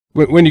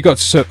when you got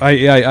to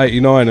 88,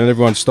 89 and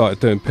everyone started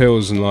doing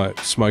pills and like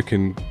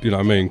smoking, you know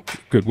what I mean,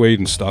 good weed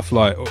and stuff,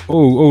 like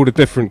all the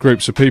different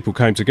groups of people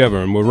came together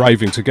and were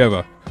raving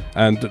together,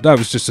 and that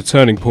was just a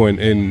turning point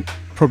in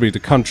probably the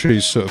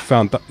country's sort of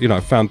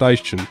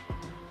foundation.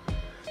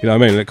 You know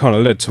what I mean? It kind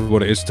of led to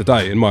what it is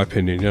today, in my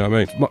opinion. You know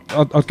what I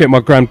mean? I'd get my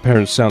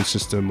grandparents' sound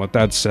system, my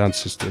dad's sound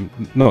system,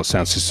 not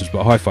sound systems,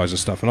 but hi-fis and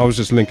stuff. And I was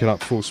just linking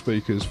up 4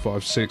 speakers,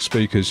 5, 6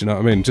 speakers. You know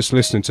what I mean? Just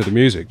listening to the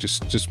music,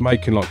 just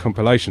making like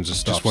compilations and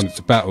stuff. Just wanted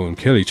to battle and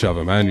kill each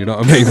other, man. You know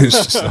what I mean?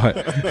 It's just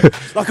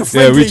like a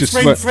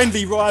friendly,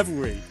 friendly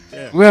rivalry.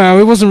 Yeah. Well,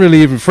 it wasn't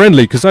really even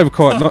friendly because they were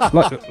quite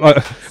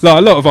like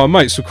a lot of our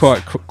mates were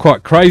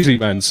quite crazy,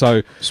 man.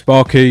 So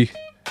Sparky.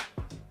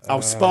 Oh,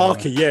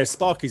 Sparky, yeah,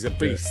 Sparky's a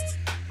beast. Yeah.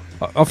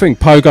 I think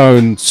Pogo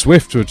and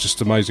Swift were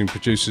just amazing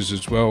producers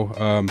as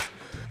well.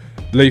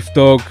 Leaf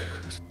Dog,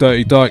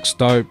 Dirty Dyke's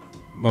dope.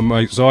 My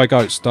mate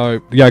Zygote's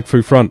dope. Yag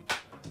Through Front,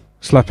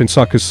 Slapping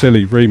Suckers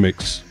Silly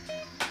remix.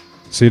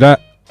 See that?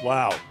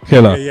 Wow.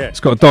 Killer. Yeah, yeah. It's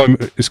got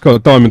a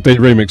Diamond D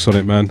remix on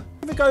it, man.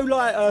 You ever go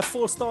like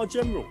 4-Star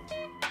General?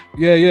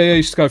 Yeah. I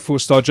used to go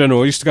 4-Star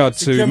General. I used to go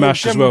to General,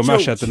 MASH as well. General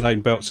MASH had the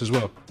name belts as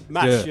well.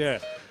 MASH, yeah.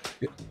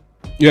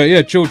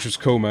 Yeah, George was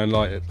cool, man.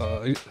 Like,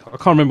 I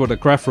can't remember the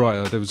graph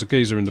writer. There was a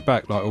geezer in the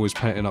back, like, always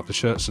painting up the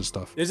shirts and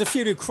stuff. There's a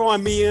few, the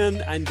Crimean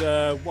and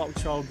Wild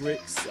Child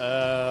Ricks.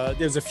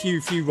 There's a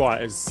few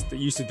writers that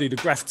used to do the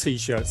graph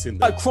T-shirts in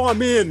there.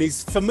 Crimean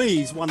is, for me,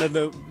 he's one of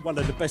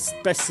the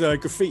best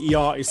graffiti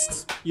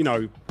artists, you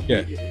know.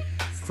 Yeah.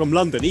 From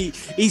London.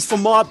 He's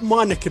from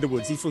my neck of the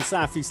woods. He's from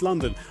South East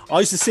London. I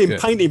used to see him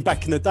painting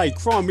back in the day.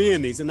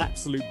 Crimean is an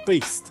absolute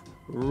beast.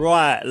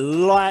 Right,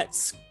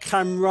 lights,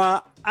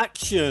 camera,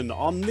 action.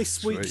 On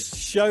this week's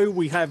show,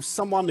 we have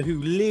someone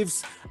who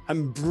lives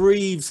and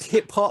breathes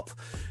hip-hop,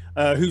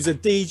 who's a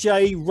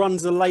DJ,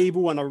 runs a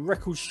label and a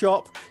record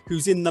shop,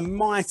 who's in the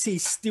mighty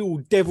Steel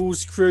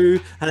Devils crew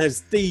and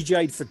has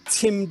DJ'd for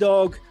Tim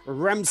Dog,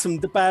 Ransom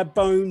the Bad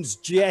Bones,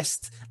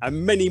 Jest,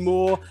 and many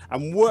more,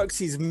 and works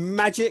his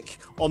magic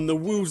on the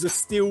wheels of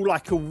steel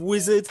like a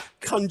wizard,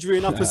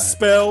 conjuring up a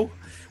spell.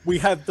 We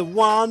have the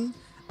one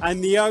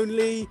and the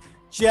only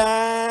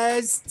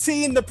Jazz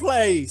T in the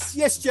place.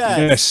 Yes, Jazz.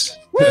 Yes.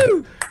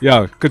 Woo!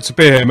 Yo, good to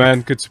be here,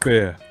 man. Good to be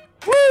here.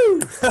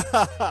 Woo!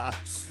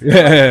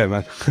 Yeah,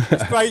 man.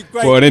 Great.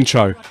 What an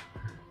intro.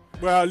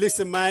 Well,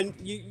 listen, man,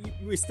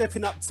 we're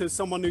stepping up to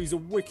someone who's a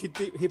wicked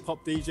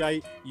hip-hop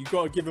DJ. You've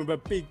got to give him a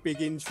big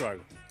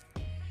intro.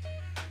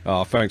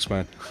 Oh, thanks,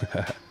 man.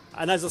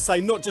 And as I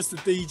say, not just a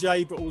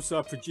DJ, but also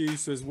a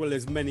producer, as well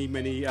as many,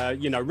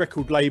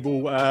 record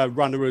label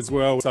runner as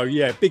well. So,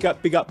 yeah, big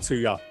up to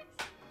you.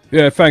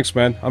 Yeah, thanks,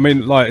 man. I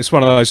mean, like, it's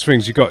one of those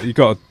things you got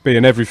to be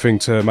in everything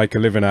to make a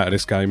living out of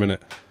this game,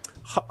 innit?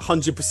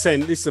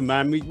 100%. Listen,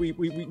 man, we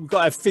got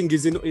to have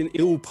fingers in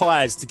all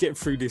pies to get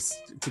through this,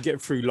 to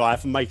get through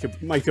life and make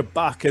a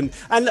buck, and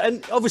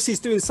obviously it's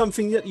doing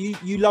something that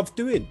you love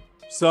doing.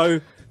 So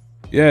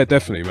yeah,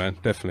 definitely, man,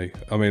 definitely.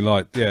 I mean,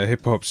 like, yeah,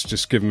 hip hop's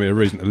just giving me a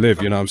reason to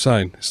live. You know what I'm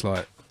saying? It's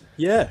like,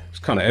 yeah, it's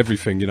kind of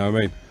everything. You know what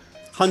I mean?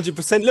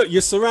 100%. Look,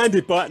 you're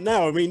surrounded by it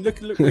now. I mean, look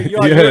where you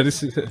are. Yeah,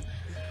 this is.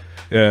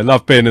 Yeah,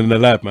 love being in the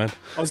lab, man.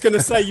 I was going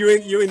to say you're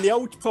in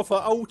the proper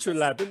ultra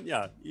lab, aren't you?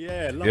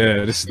 Yeah,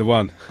 yeah, this is the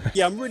one.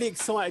 Yeah, I'm really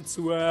excited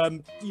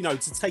to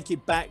to take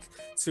it back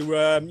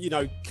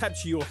to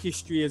capture your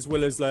history, as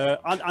well as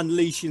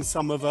unleashing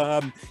some of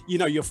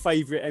your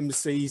favorite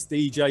MCs,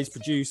 DJs,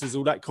 producers,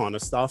 all that kind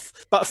of stuff.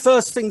 But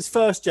first things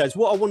first, Jazz,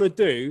 what I want to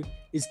do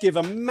is give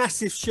a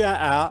massive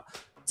shout out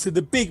to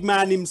the big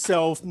man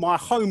himself, my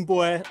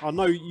homeboy. I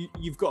know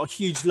you've got a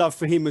huge love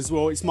for him as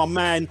well. It's my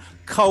man,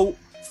 Colt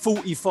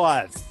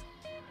 45.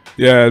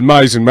 Yeah,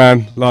 amazing,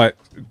 man. Like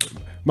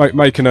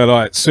making a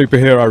like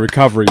superhero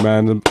recovery,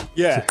 man.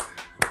 Yeah,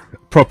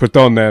 proper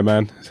don there,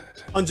 man.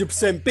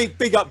 100%.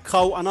 Big up,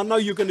 Colt. And I know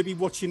you're going to be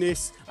watching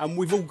this, and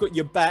we've all got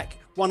your back.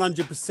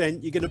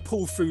 100%. You're going to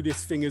pull through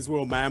this thing as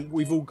well, man.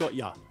 We've all got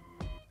you.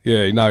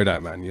 Yeah, you know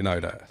that, man. You know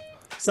that.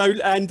 So,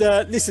 and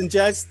listen,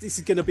 Jazz, this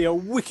is going to be a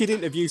wicked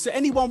interview. So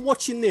anyone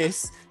watching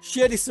this,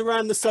 share this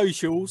around the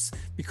socials,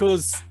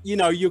 because,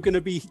 you're going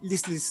to be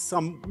listening to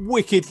some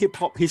wicked hip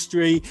hop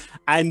history,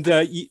 and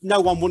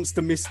no one wants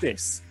to miss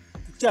this.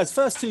 Jazz,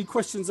 first two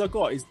questions I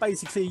got is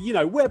basically,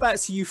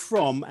 whereabouts are you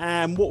from,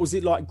 and what was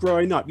it like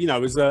growing up,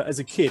 as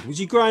a kid? Was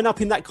you growing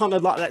up in that kind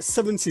of like that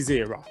 70s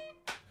era?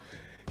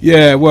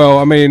 Yeah, well,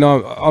 I mean,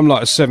 I'm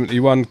like a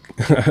 71.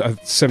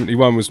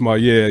 71 was my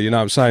year, you know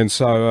what I'm saying?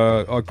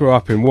 So I grew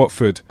up in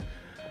Watford,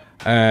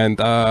 and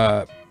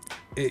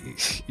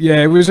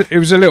it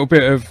was a little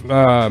bit of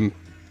a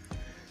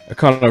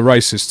kind of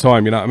racist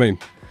time, you know what I mean?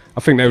 I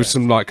think there was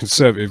some like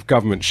conservative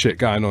government shit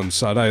going on,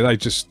 so they were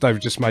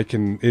just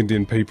making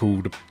Indian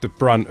people the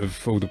brunt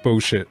of all the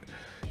bullshit,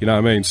 you know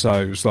what I mean?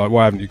 So it was like,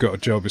 why haven't you got a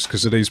job? It's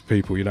because of these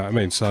people, you know what I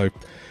mean? So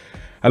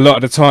a lot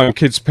of the time,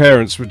 kids'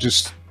 parents were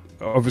just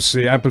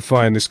obviously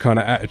amplifying this kind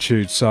of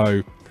attitude,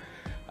 so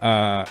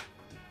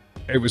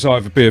it was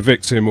either be a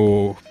victim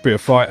or be a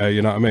fighter,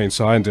 you know what I mean?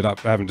 So I ended up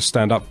having to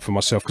stand up for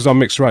myself because I'm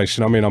mixed race,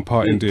 you know what I mean? I'm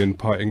part Indian,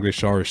 part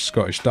English, Irish,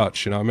 Scottish,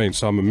 Dutch, you know what I mean?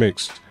 So I'm a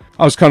mixed.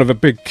 I was kind of a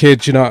big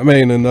kid, you know what I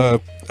mean? And I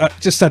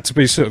just had to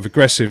be sort of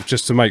aggressive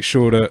just to make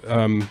sure that,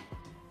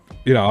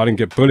 you know, I didn't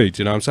get bullied,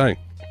 you know what I'm saying?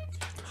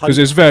 Because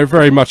it's very,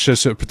 very much a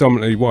sort of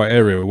predominantly white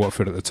area of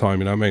Watford at the time,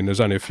 you know what I mean? There's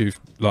only a few,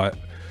 like,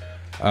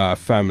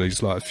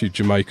 families, like a few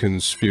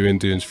Jamaicans, a few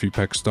Indians, a few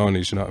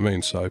Pakistanis, you know what I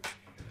mean? So,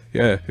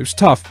 yeah, it was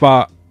tough,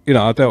 but, you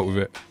know, I dealt with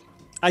it.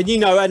 And you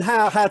know, and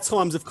how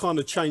times have kind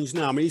of changed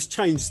now. I mean, it's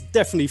changed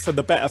definitely for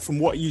the better from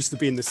what it used to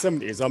be in the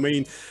 70s. I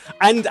mean,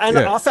 and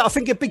yeah. I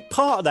think a big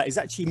part of that is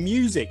actually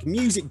music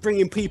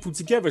bringing people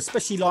together,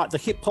 especially like the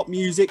hip hop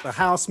music, the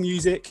house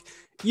music.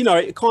 You know,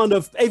 it kind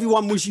of,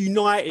 everyone was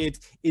united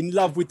in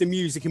love with the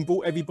music and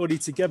brought everybody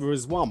together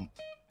as one.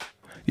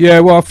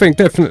 Yeah, well, I think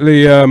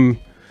definitely, I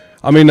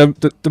mean,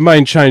 the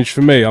main change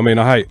for me, I mean,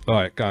 I hate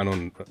like going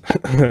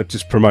on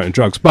just promoting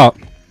drugs, but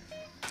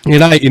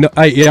in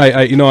 88,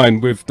 89,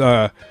 with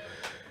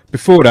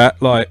before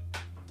that, like,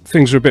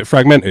 things were a bit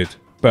fragmented.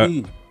 But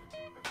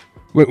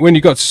when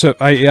you got to sort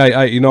of 88,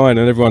 89,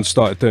 and everyone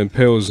started doing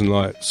pills and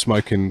like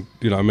smoking,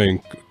 you know what I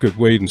mean, good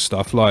weed and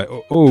stuff, like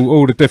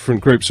all the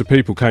different groups of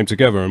people came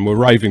together and were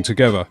raving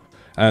together,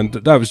 and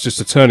that was just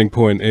a turning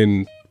point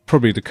in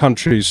probably the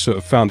country's sort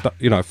of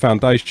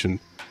foundation.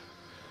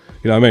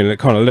 You know what I mean? And it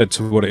kind of led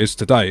to what it is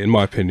today, in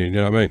my opinion. You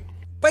know what I mean?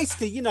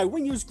 Basically, you know,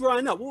 when you was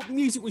growing up, what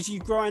music was you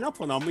growing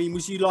up on? I mean,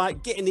 was you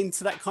like getting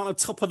into that kind of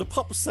top of the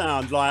pop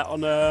sound, like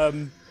on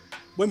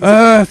when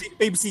was it,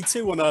 BBC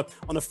Two on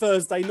a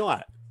Thursday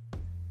night?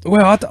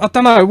 Well, I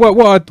don't know.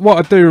 What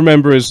I do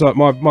remember is like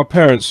my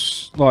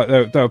parents, like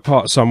they were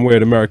part of some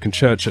weird American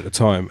church at the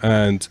time,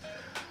 and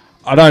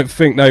I don't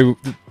think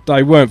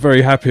they weren't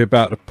very happy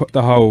about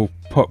the whole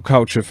pop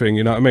culture thing,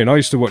 you know what I mean? I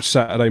used to watch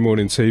Saturday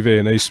morning TV,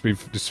 and there used to be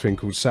this thing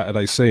called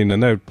Saturday Scene,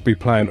 and they'd be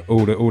playing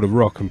all the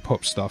rock and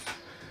pop stuff.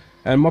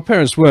 And my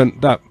parents weren't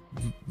that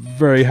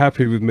very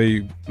happy with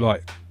me,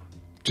 like,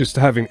 just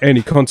having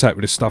any contact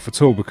with this stuff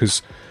at all,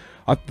 because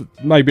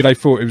maybe they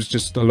thought it was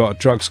just a lot of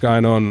drugs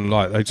going on,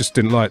 like they just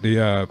didn't like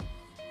the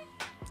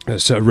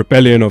sort of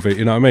rebellion of it,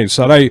 you know what I mean?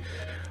 So I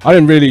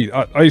didn't really,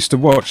 I used to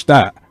watch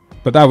that,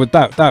 but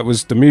that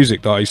was the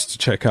music that I used to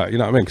check out, you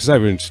know what I mean? Because they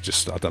were into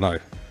just, I don't know,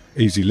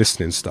 easy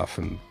listening stuff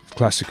and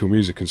classical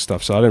music and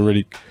stuff, so I didn't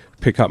really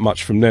pick up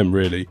much from them,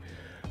 really.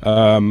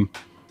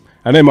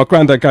 And then my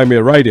granddad gave me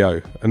a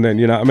radio, and then,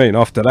 you know what I mean,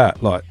 after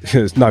that, like,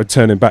 there's no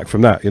turning back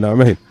from that, you know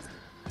what I mean?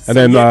 And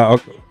then,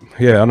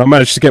 and I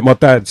managed to get my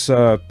dad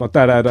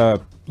had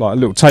like a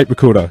little tape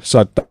recorder,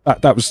 so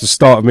that was the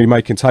start of me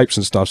making tapes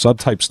and stuff. So I'd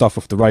tape stuff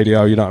off the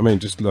radio, you know what I mean,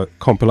 just like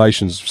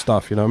compilations of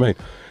stuff, you know what I mean?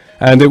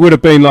 And it would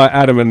have been like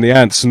Adam and the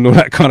Ants and all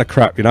that kind of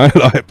crap, you know,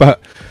 like, but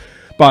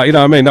you know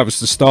what I mean, that was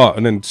the start.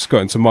 And then just got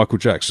into Michael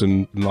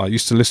Jackson, and I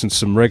used to listen to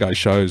some reggae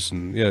shows,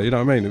 and yeah, you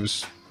know what I mean, it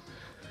was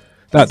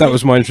that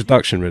was my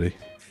introduction, really.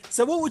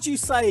 So what would you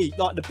say,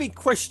 like the big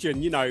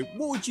question, you know,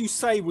 what would you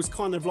say was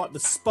kind of like the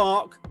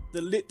spark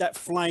that lit that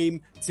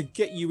flame to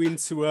get you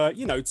into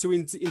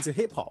into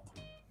hip hop?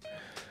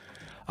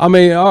 I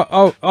mean,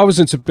 I was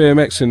into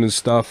BMXing and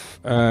stuff,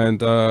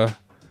 and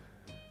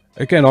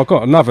again, I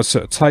got another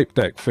sort of tape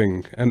deck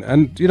thing,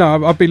 and you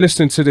know, I'd be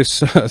listening to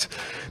this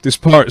this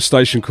pirate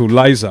station called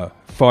Laser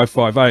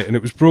 558, and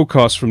it was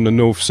broadcast from the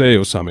North Sea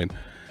or something,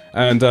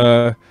 and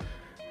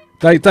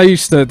they had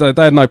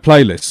no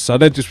playlists, so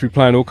they'd just be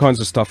playing all kinds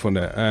of stuff on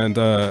there, and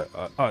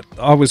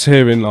I was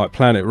hearing like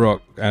Planet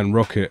Rock and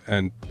Rocket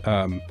and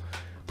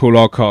Paul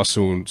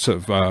Hardcastle and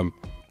sort of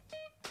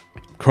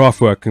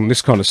Kraftwerk and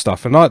this kind of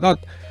stuff, and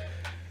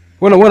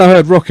when I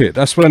heard Rocket,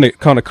 that's when it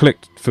kind of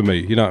clicked for me,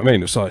 you know what I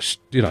mean? It's like,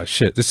 you know,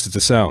 shit, this is the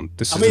sound.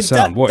 This is the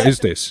sound. What is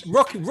this?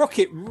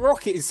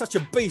 Rocket is such a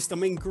beast. I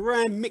mean,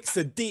 grand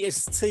mixer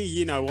DST,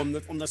 you know, on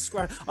the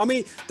scratch. I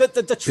mean, the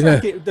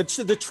track, yeah.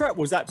 the track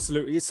was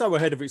absolutely, it's so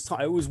ahead of its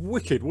time. It was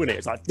wicked, wasn't it?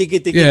 It's like dig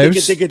it. Yeah,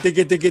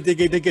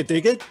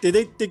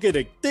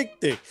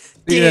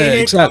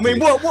 exactly. I mean,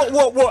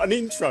 what an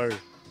intro.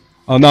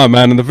 Oh no,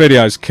 man, and the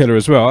video's killer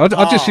as well.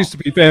 I just used to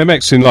be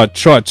BMXing, like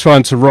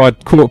trying to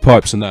ride quarter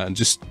pipes and that, and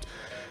just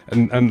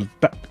and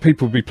that,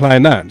 people would be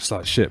playing that, and it's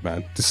like, shit,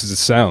 man, this is the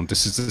sound.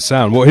 This is the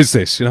sound. What is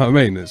this? You know what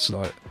I mean? It's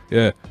like,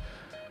 yeah.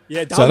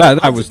 So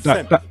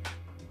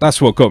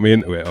that's what got me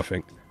into it, I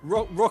think.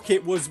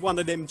 Rocket was one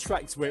of them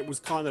tracks where it was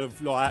kind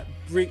of like,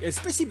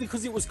 especially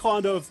because it was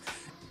kind of,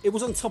 it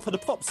was on top of the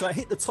pop, so it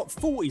hit the top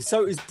 40.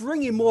 So it was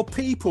bringing more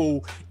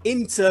people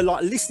into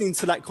like listening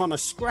to that kind of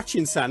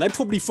scratching sound. They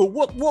probably thought,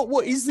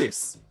 what is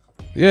this?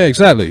 Yeah,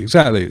 exactly.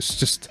 It's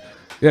just,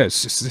 yeah,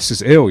 this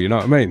is ill. You know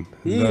what I mean?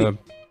 And,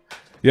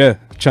 yeah,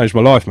 changed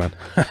my life, man.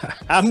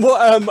 And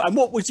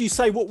what would you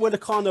say? What were the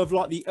kind of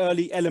like the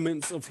early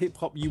elements of hip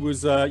hop you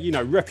was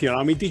repping?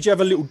 I mean, did you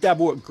have a little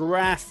dabble at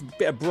graph,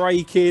 bit of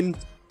breaking?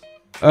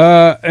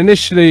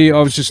 Initially, I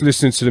was just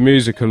listening to the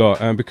music a lot,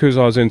 and because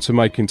I was into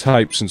making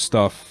tapes and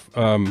stuff,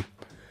 and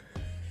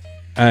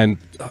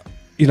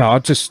you know,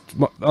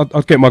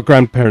 I'd get my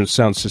grandparents'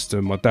 sound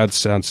system, my dad's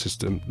sound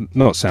system,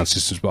 not sound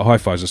systems, but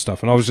hi-fis and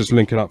stuff, and I was just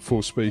linking up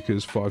 4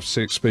 speakers, 5,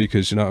 6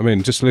 speakers, you know what I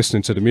mean? Just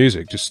listening to the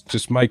music,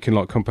 just making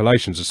like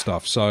compilations of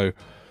stuff. So,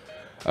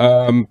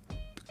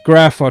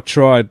 graph I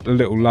tried a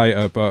little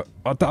later, but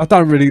I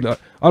don't really like.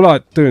 I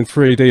like doing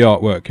 3D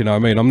artwork, you know what I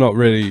mean? I'm not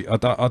really. I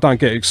don't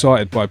get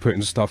excited by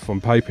putting stuff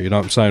on paper, you know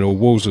what I'm saying, or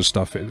walls and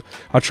stuff.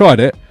 I tried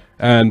it,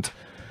 and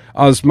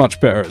I was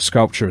much better at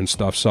sculpture and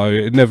stuff, so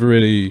it never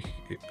really.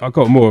 I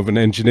got more of an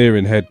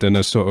engineering head than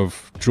a sort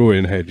of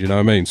drawing head, you know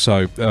what I mean?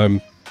 So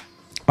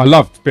I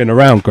loved being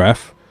around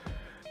graph,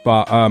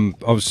 but I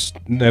was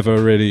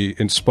never really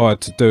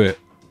inspired to do it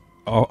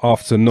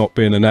after not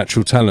being a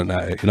natural talent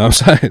at it, you know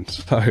what I'm saying?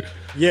 So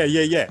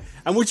yeah.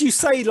 And would you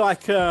say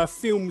like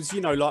films,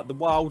 you know, like the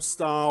Wild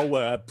Style,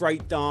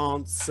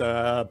 breakdance,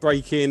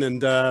 breaking,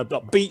 and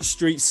like Beat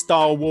Street,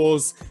 Star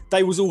Wars,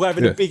 they was all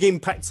having a big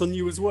impact on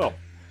you as well?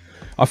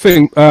 I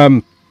think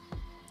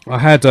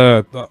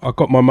I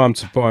got my mum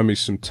to buy me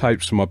some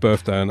tapes for my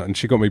birthday, and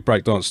she got me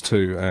Breakdance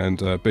 2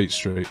 and Beat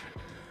Street.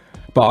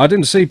 But I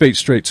didn't see Beat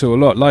Street till a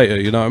lot later,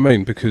 you know what I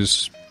mean?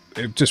 Because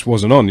it just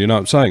wasn't on, you know what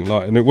I'm saying?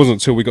 Like, and it wasn't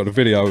until we got a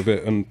video of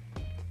it, and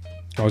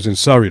I was in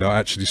Surrey that I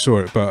actually saw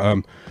it.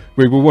 But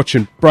we were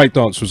watching,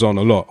 Breakdance was on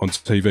a lot on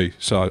TV,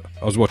 so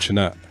I was watching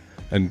that,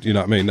 and you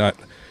know what I mean? That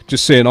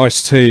just seeing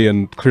Ice-T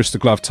and Chris the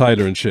Glove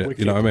Taylor and shit, wicked,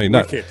 you know what I mean?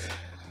 That,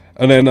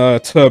 and then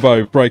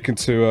Turbo breaking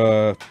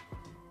to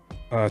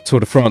Tour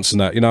de France and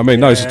that, you know what I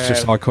mean? Those are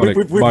just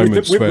iconic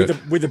moments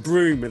with the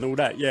broom and all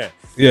that,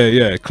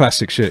 yeah,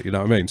 classic shit, you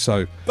know what I mean?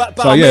 So, but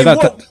so I yeah,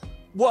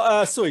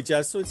 mean, sorry,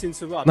 Jazz, sorry to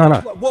interrupt. No.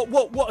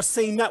 What a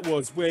scene that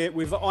was, where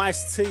with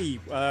Ice-T,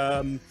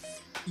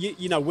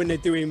 you know, when they're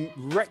doing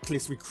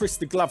Reckless with Chris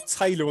the Glove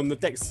Taylor on the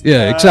decks.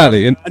 Yeah,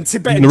 exactly. And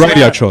Tibetan the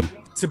Radiotron.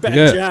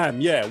 Tibetan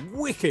Jam, yeah,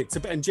 wicked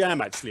Tibetan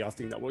Jam. Actually, I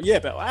think that was, yeah,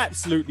 but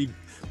absolutely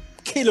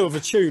killer of a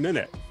tune, isn't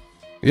it?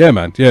 Yeah,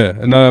 man, yeah,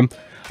 and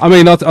I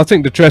mean, I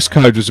think the dress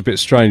code was a bit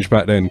strange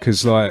back then,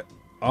 because like,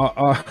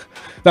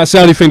 that's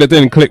the only thing that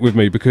didn't click with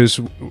me, because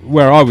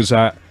where I was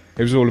at,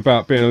 it was all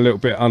about being a little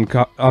bit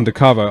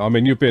undercover. I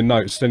mean, you're being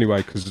noticed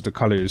anyway because of the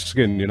colour of your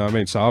skin, you know what I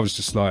mean? So I was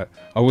just like,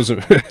 I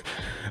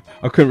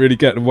couldn't really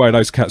get the way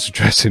those cats are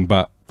dressing,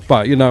 but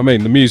you know what I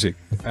mean, the music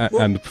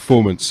and the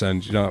performance,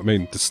 and you know what I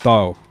mean, the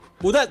style.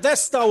 Well, that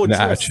style of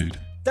dress, attitude.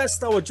 That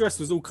style of dress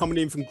was all coming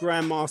in from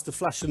Grandmaster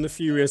Flash and the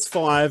Furious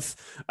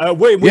 5.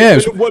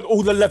 With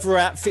all the leather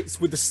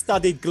outfits with the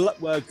studded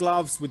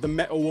gloves with the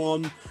metal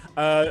on.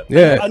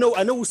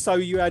 And also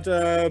you had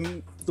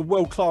the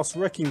World Class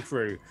Wrecking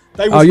Crew.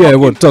 They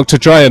was Dr.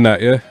 Dre and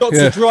that, yeah.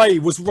 Dr. Dre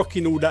was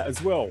rocking all that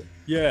as well.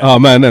 Yeah. Oh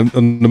man, and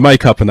the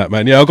makeup and that,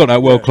 man. Yeah, I got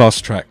that World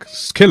Class track.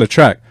 It's a killer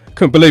track.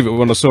 Couldn't believe it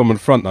when I saw them on the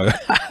front though.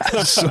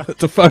 What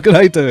the fuck are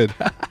they doing?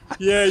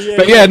 Yeah.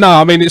 But yeah, no,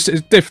 I mean it's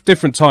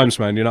different times,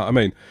 man. You know what I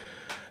mean?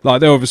 Like,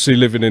 they're obviously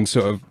living in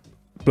sort of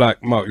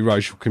black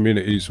multiracial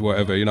communities,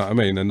 whatever, you know what I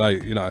mean? And they,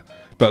 you know,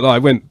 but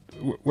like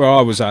where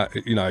I was at,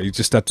 you know, you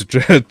just had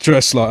to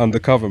dress like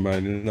undercover,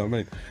 man, you know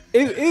what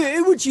I mean?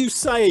 Who would you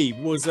say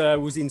was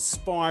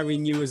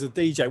inspiring you as a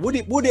DJ?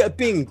 Would it have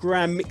been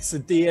Grand Mixer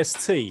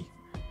DST?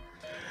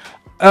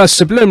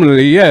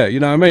 Subliminally, yeah, you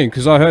know what I mean?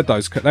 Because I heard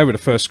those, they were the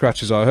first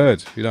scratches I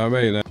heard, you know what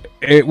I mean?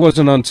 It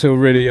wasn't until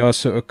really I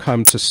sort of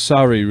come to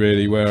Surrey,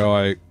 really,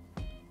 where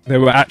there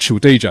were actual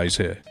DJs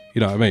here,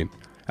 you know what I mean?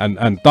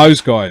 And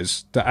those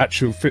guys, the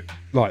actual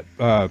like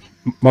my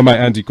mate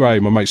Andy Gray,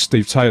 my mate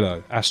Steve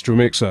Taylor, Astral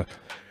Mixer,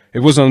 it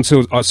wasn't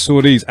until I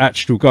saw these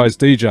actual guys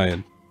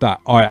DJing that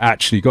I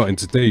actually got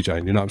into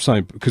DJing, you know what I'm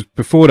saying? Because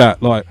before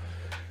that, like,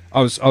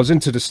 I was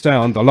into the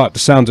sound. I liked the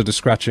sound of the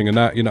scratching and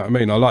that, you know what I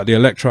mean? I like the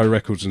electro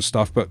records and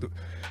stuff, but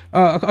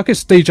I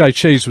guess DJ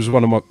Cheese was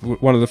one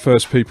of the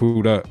first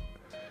people that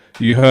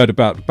you heard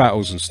about the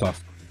battles and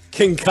stuff.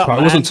 King Cut, but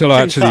it wasn't until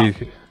I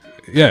actually,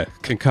 yeah,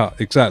 King Cut,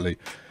 exactly.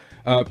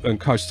 And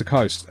Coast to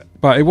Coast,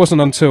 but it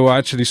wasn't until I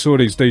actually saw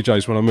these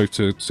DJs when I moved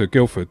to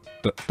Guildford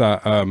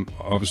that I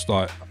was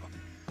like,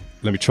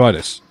 let me try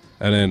this,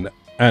 and then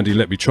Andy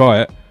let me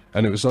try it,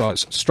 and it was like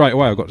straight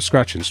away I got the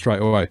scratching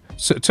straight away.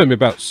 So it took me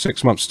about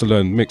 6 months to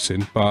learn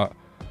mixing,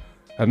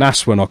 and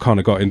that's when I kind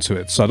of got into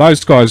it. So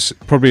those guys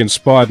probably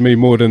inspired me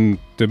more than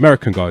the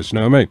American guys, you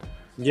know what I mean?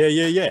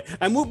 Yeah.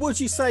 And what would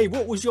you say?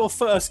 What was your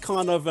first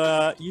kind of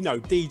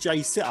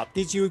DJ setup?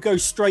 Did you go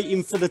straight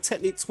in for the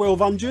Technic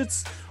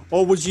 1200s?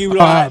 Or was you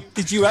like,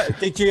 did you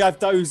have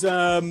those,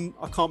 I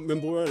can't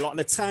remember, like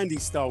the Tandy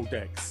style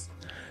decks?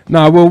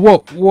 No, well,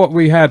 what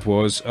we had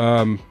was,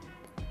 my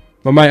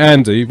mate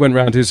Andy went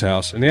round his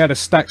house and he had a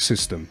stack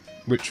system,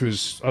 which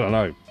was, I don't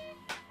know,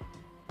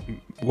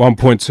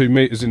 1.2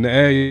 meters in the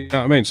air, you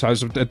know what I mean? So it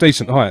was a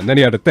decent height. And then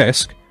he had a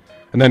desk,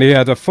 and then he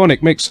had a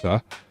phonic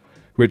mixer,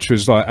 which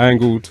was like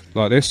angled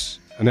like this,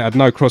 and it had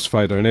no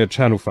crossfader, and it had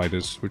channel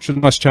faders, which were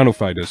nice channel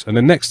faders. And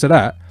then next to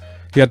that,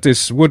 he had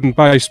this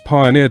wooden-based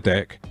Pioneer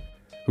deck,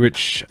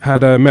 which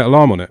had a metal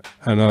arm on it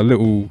and a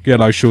little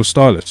yellow Shaw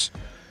stylus,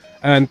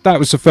 and that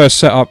was the first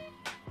setup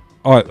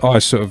I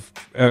sort of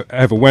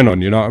ever went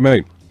on, you know what I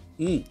mean?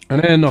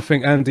 And then I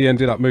think Andy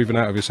ended up moving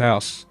out of his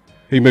house.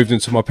 He moved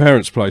into my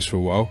parents' place for a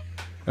while,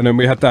 and then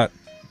we had that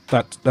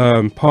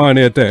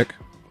Pioneer deck,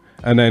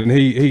 and then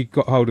he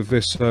got hold of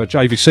this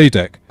JVC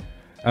deck,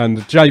 and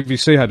the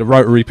JVC had a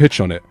rotary pitch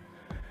on it,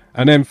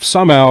 and then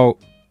somehow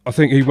I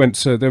think he went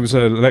to, there was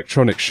an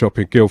electronics shop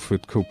in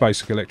Guildford called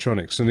Basic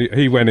Electronics, and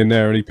he went in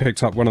there and he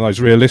picked up one of those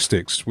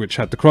Realistics which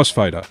had the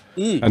crossfader,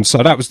 and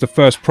so that was the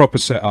first proper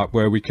setup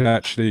where we could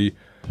actually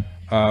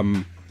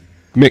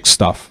mix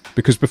stuff,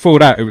 because before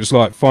that it was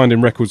like finding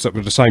records that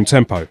were the same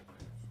tempo,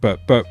 but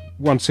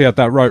once he had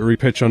that rotary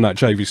pitch on that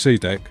JVC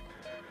deck,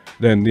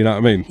 then you know what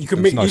I mean. You could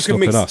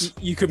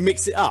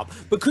mix it up.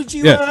 But could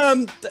you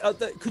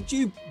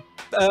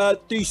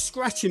do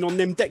scratching on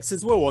them decks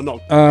as well or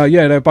not?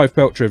 Yeah, they're both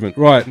belt driven.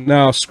 Right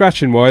now,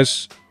 scratching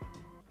wise,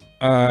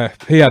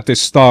 he had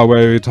this style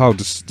where he'd hold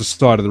the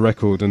side of the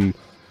record, and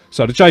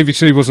so the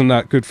JVC wasn't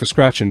that good for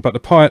scratching. But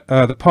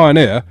the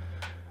Pioneer,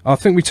 I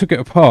think we took it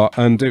apart,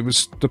 and it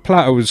was, the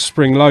platter was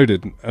spring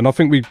loaded, and I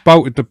think we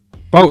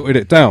bolted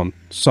it down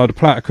so the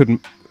platter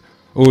couldn't,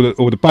 or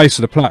the base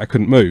of the platter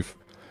couldn't move.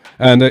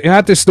 And it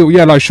had this little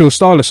yellow Shore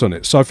stylus on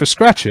it. So for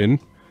scratching,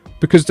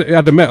 because it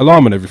had the metal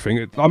arm and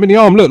everything, I mean, the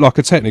arm looked like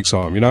a Technics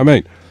arm, you know what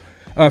I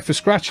mean? For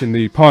scratching,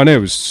 the Pioneer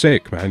was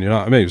sick, man, you know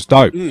what I mean? It was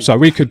dope. So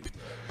we could,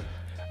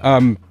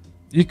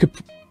 you could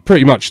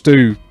pretty much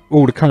do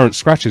all the current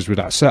scratches with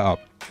that setup.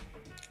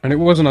 And it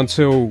wasn't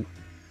until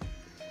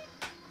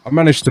I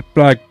managed to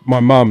blag my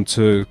mum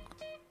to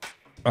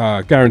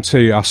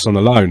guarantee us on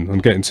a loan on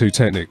getting 2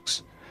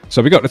 Technics.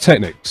 So we got the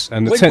Technics,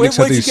 and the Technics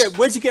had these...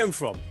 Where'd you get them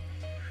from?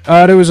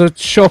 There was a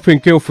shop in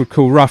Guildford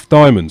called Rough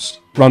Diamonds,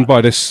 run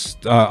by this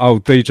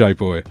old DJ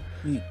boy,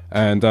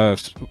 and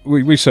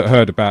we sort of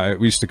heard about it.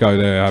 We used to go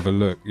there, have a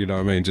look, you know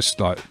what I mean, just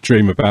like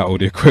dream about all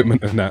the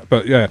equipment and that.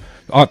 But yeah,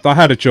 I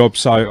had a job,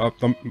 so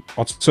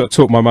I sort of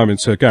talked my mum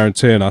into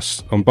guaranteeing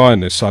us on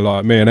buying this. So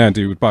like me and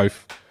Andy would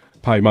both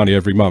pay money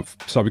every month.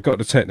 So we got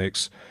the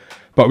Technics,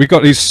 but we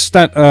got these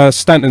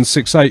Stanton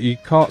 680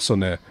 carts on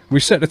there. We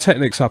set the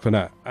Technics up and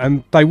that,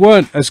 and they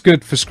weren't as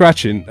good for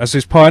scratching as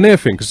this Pioneer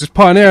thing, because this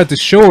Pioneer had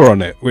this Shore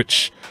on it,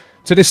 which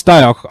to this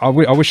day I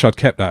wish I'd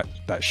kept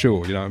that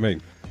Shore, you know what I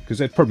mean, because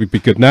they'd probably be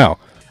good now.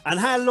 And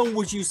how long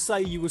would you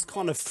say you was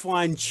kind of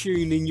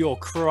fine-tuning your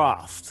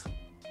craft?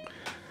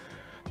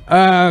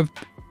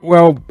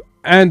 Well,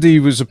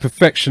 Andy was a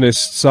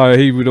perfectionist, so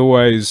he would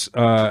always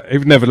he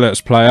would never let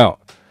us play out.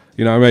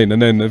 You know what I mean?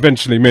 And then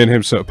eventually me and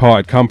him sort of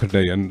parted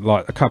company, and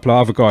like a couple of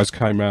other guys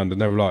came round and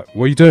they were like,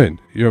 "What are you doing?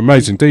 You're an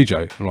amazing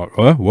DJ." I'm like,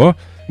 "What?"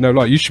 And they were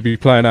like, "You should be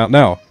playing out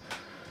now."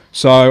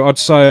 So I'd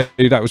say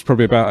that was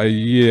probably about a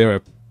year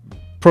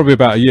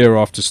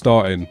after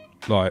starting,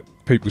 like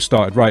people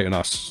started rating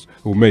us,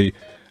 or me,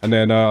 and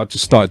then I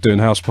just started doing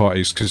house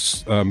parties,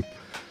 because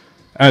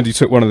Andy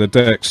took one of the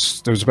decks.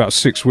 There was about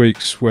 6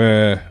 weeks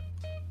where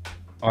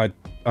I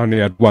only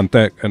had one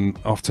deck, and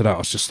after that I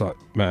was just like,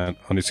 man,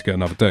 I need to get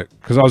another deck,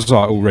 because I was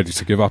like all ready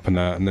to give up and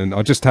that, and then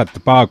I just had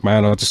the bug,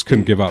 man. I just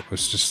couldn't give up.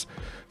 It's just,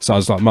 so I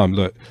was like, Mum,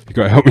 look, you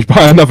got to help me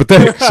buy another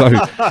deck.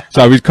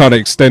 so we kind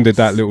of extended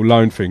that little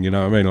loan thing, you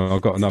know what I mean? I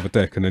got another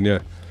deck, and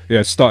then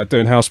yeah, started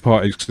doing house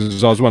parties,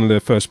 because I was one of the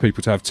first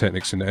people to have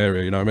Technics in the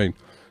area, you know what I mean?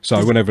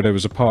 So whenever there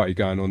was a party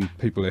going on,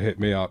 people would hit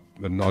me up,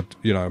 and I'd,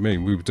 you know what I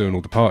mean, we were doing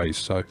all the parties,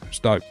 so it's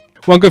dope.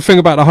 One good thing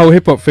about the whole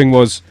hip hop thing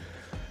was,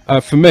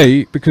 for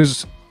me,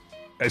 because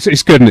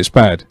it's good and it's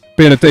bad.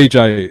 Being a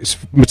DJ, it's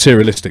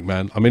materialistic,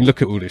 man. I mean,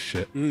 look at all this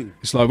shit.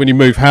 It's like when you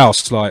move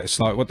house, like it's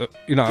like what the,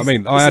 you know what I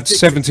mean? I had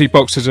 70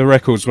 boxes of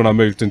records when I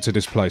moved into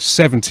this place.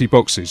 70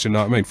 boxes, you know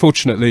what I mean?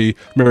 Fortunately,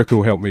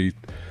 Miracle helped me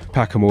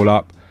pack them all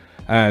up,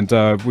 and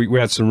we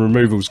had some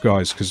removals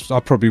guys, because I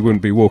probably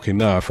wouldn't be walking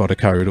now if I'd have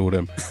carried all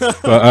them.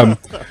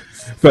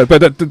 But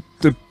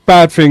the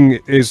bad thing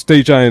is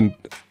DJing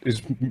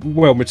is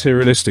well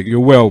materialistic.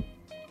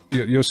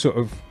 You're sort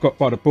of got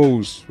by the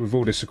balls with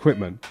all this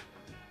equipment.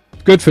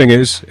 Good thing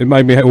is, it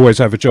made me always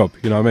have a job,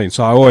 you know what I mean?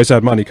 So I always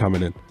had money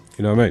coming in,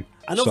 you know what I mean?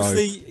 And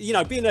obviously, you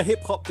know, being a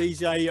hip-hop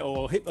DJ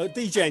or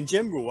DJ in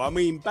general, I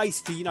mean,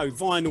 basically, you know,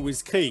 vinyl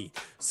is key.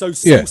 So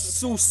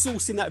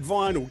sourcing that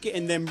vinyl,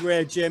 getting them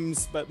rare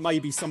gems, but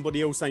maybe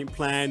somebody else ain't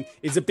playing,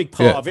 is a big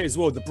part of it as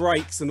well, the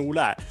breaks and all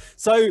that.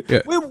 So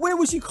where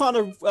was you kind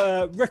of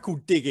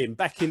record digging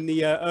back in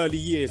the early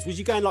years? Was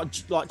you going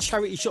like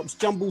charity shops,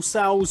 Jumble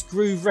Sales,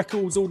 Groove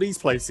Records, all these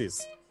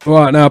places?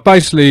 Right, now,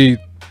 basically,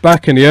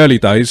 back in the early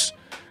days,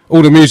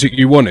 all the music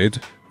you wanted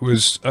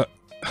was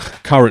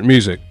current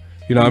music,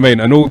 you know what I mean?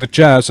 And all the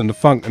jazz and the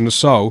funk and the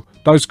soul,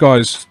 those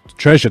guys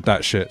treasured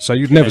that shit. So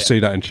you'd never see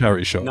that in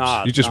charity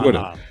shops. You just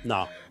wouldn't.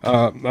 No.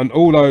 And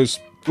all those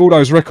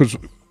records,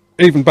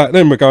 even back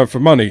then, were going for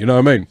money, you know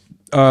what I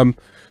mean?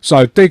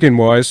 So digging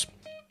wise,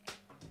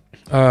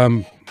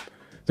 there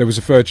was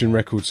a Virgin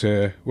Records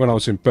here. When I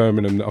was in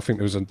Birmingham, I think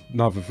there was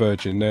another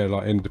Virgin there,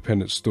 like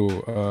independent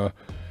store.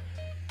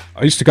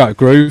 I used to go to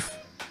Groove.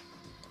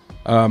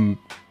 I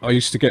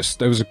used to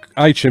there was a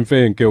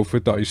HMV in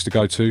Guildford that I used to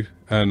go to,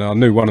 and I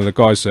knew one of the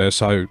guys there,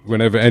 so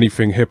whenever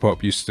anything hip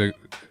hop used to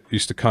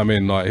used to come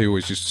in, like he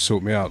always used to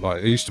sort me out.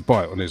 Like he used to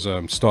buy it on his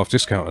staff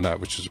discount and that,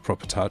 which was a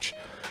proper touch.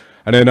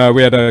 And then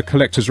we had a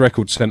collector's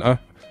record centre.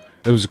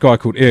 There was a guy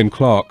called Ian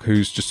Clark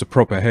who's just a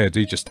proper head.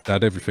 He just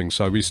had everything.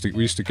 So we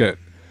used to get.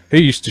 He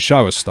used to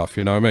show us stuff,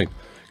 you know what I mean?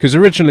 Because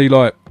originally,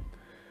 like,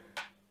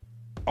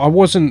 I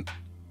wasn't.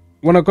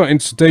 When I got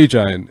into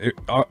DJing,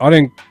 I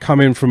didn't come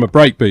in from a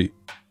breakbeat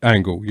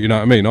angle, you know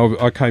what I mean?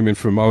 I came in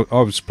from. I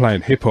was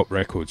playing hip hop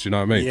records, you know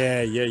what I mean?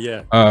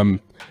 Yeah.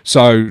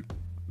 So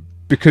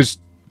because,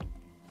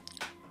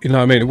 you know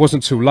what I mean, it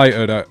wasn't till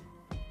later that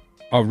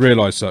I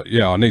realised that,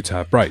 yeah, I need to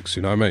have breaks,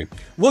 you know what I mean?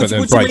 What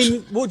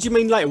do you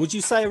mean later? Would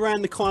you say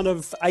around the kind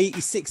of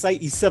 86,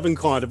 87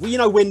 kind of, well, you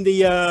know, when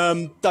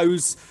the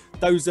those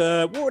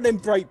what were them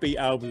breakbeat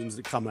albums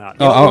that come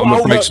out?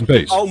 Ultimate Breaks and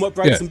Beats. Ultimate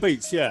Breaks and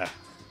Beats, yeah.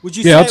 Would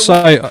you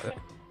say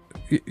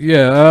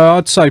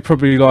I'd say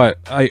probably like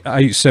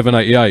 87,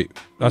 88.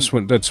 That's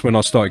when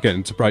I started getting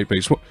into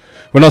breakbeats.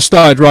 When I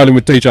started rolling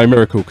with DJ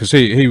Miracle, because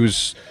he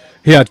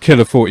had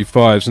killer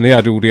 45s and he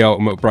had all the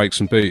ultimate breaks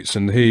and beats,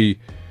 and he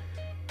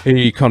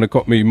kind of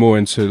got me more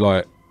into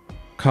like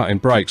cutting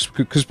breaks,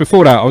 because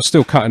before that I was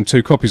still cutting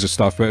 2 copies of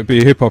stuff, but it'd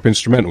be hip hop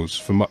instrumentals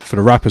for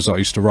the rappers I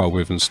used to roll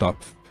with and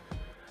stuff,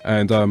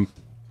 and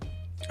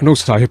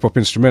also hip hop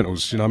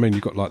instrumentals, you know what I mean?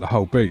 You got like the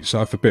whole beat,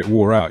 so if a bit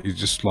wore out, you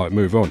just like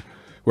move on.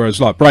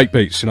 Whereas like break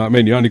beats, you know what I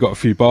mean? You only got a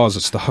few bars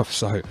of stuff,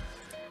 so.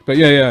 But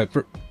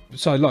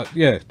so like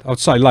I'd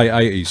say late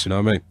 80s, you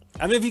know what I mean?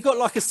 And have you got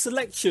like a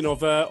selection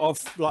of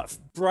like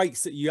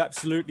breaks that you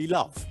absolutely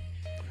love?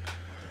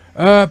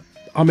 I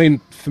mean,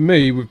 for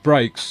me with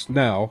breaks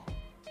now,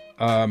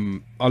 I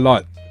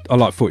like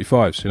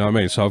 45s, you know what I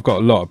mean? So I've got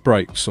a lot of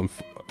breaks on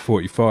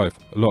 45,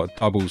 a lot of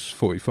doubles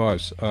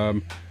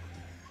 45s.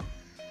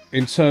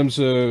 In terms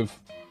of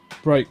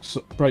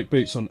break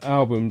beats on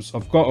albums,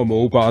 I've got them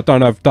all, but I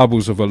don't have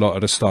doubles of a lot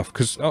of the stuff,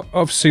 because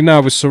obviously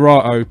now with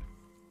Serato,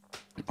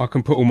 I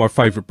can put all my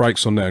favourite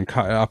breaks on there and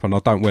cut it up, and I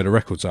don't wear the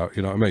records out,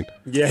 you know what I mean?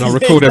 Yeah, and I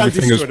record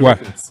everything as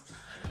WAVs.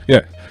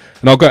 Yeah,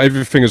 and I've got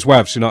everything as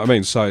WAVs, you know what I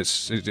mean? So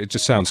it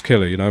just sounds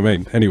killer, you know what I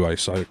mean? Anyway,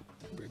 so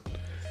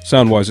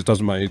sound-wise, it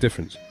doesn't make any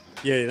difference.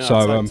 Yeah, no,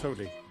 so,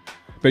 totally.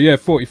 But yeah,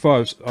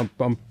 45s,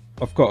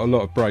 I've got a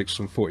lot of breaks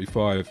on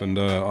 45, and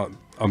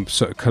I'm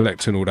sort of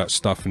collecting all that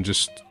stuff and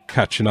just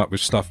catching up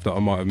with stuff that I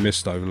might have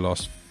missed over the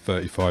last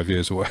 35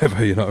 years or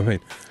whatever, you know what I mean?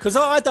 Because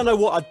I don't know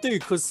what I'd do,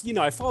 because, you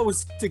know, if I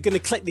was going to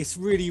collect this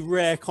really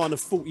rare kind of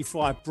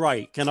 45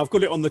 break and I've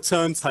got it on the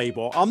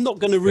turntable, I'm not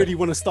going to really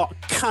want to start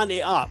cutting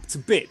it up to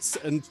bits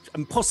and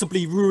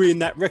possibly ruin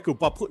that record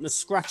by putting a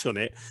scratch on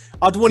it.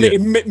 I'd want it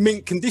in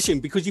mint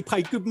condition, because you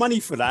pay good money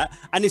for that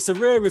and it's a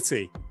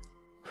rarity.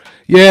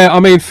 Yeah,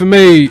 I mean, for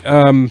me,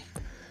 my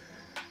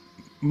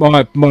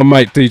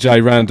mate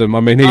DJ Random, I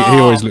mean, he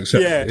always looks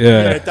at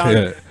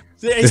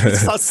He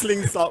just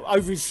hustling stuff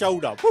over his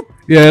shoulder.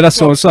 Yeah, that's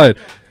what I'm saying.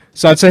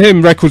 So to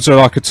him, records are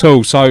like a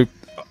tool. So,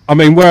 I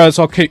mean, whereas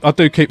I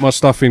do keep my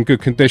stuff in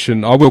good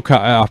condition, I will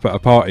cut it up at a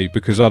party,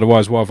 because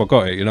otherwise, why have I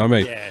got it? You know what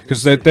I mean?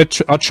 Because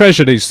I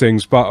treasure these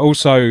things, but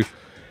also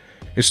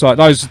it's like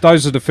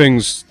those are the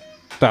things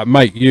that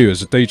make you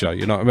as a DJ.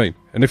 You know what I mean?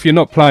 And if you're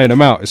not playing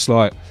them out, it's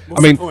like,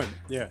 what's the point?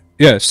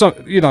 Yeah. So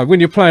you know,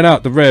 when you're playing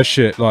out the rare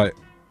shit like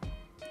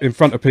in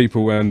front of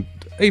people, and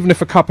even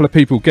if a couple of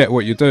people get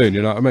what you're doing,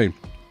 you know what I mean?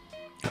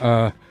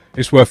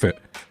 It's worth it.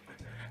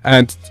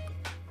 And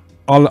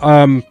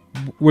I'll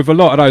with a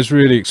lot of those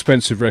really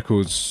expensive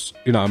records,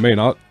 you know what I mean,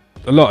 a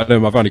lot of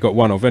them I've only got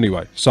one of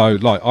anyway, so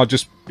like I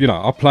just, you know,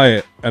 I'll play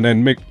it and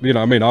then you know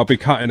what I mean, I'll be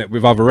cutting it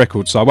with other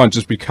records, so I won't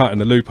just be cutting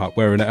the loop up,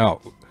 wearing it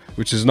out,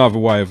 which is another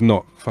way of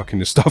not fucking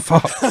the stuff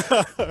up.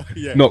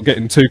 Not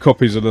getting 2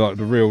 copies of like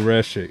the real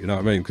rare shit, you know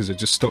what I mean, because it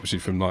just stops you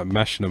from like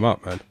mashing them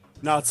up, man.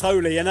 No,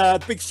 totally.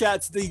 And big shout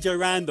out to DJ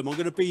Random. I'm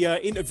going to be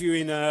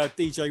interviewing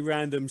DJ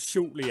Random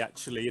shortly,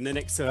 actually, in the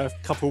next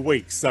couple of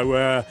weeks. So,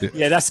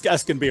 yeah, that's going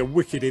to be a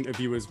wicked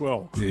interview as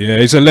well. Yeah,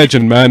 he's a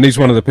legend, man. He's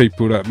one of the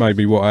people that made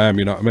me what I am,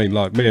 you know what I mean?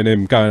 Like, me and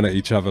him going at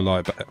each other,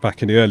 like,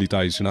 back in the early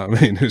days, you know what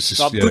I mean? It was just,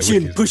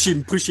 like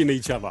pushing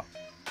each other.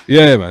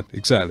 Yeah, man,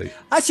 exactly.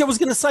 Actually, I was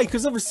going to say,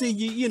 because obviously,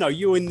 you know,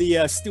 you're in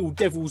the Still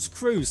Devils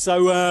crew.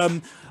 So,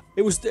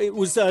 it was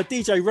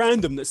DJ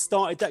Random that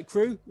started that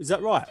crew, is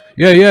that right?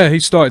 Yeah, he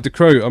started the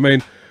crew. I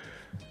mean,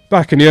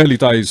 back in the early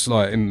days,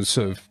 like in the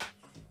sort of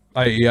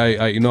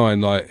 88,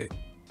 89, like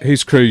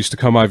his crew used to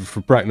come over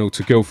from Bracknell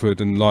to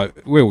Guildford, and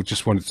like we all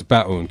just wanted to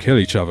battle and kill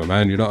each other,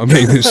 man. You know what I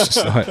mean? It's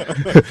just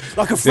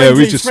like a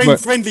friendly,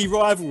 friendly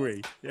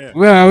rivalry. Yeah.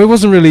 Well, it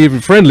wasn't really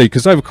even friendly,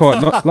 because they were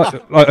quite like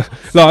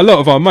a lot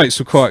of our mates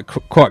were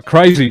quite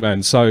crazy,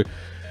 man. So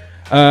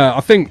I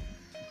think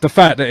the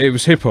fact that it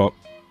was hip hop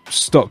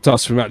stopped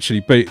us from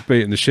actually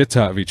beating the shit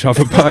out of each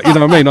other, but you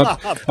know what I mean,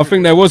 I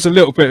think there was a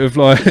little bit of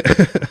like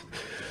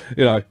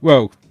you know,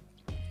 well,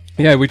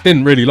 yeah, we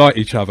didn't really like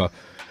each other,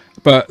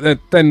 but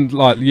then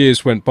like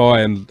years went by,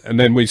 and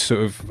then we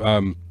sort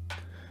of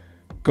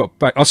got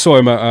back, I saw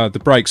him at the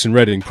Breaks in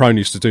Reading. Prone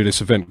used to do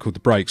this event called the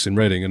Breaks in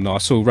Reading, and I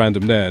saw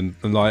Random there,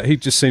 and like he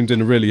just seemed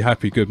in a really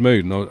happy, good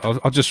mood. And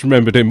I just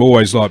remembered him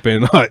always like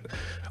being like,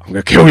 "I'm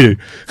gonna kill you,"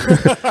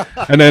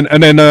 and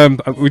then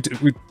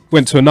we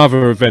went to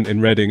another event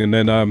in Reading, and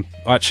then I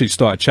actually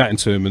started chatting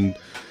to him, and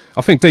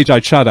I think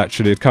DJ Chad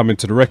actually had come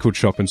into the record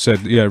shop and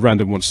said, "Yeah,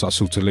 Random wants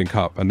us all to link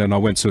up." And then I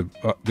went to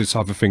this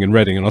other thing in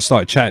Reading, and I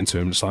started chatting to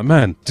him. It's like,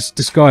 man,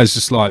 this guy is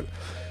just like,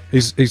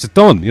 he's a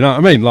don, you know what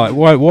I mean? Like,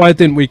 why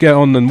didn't we get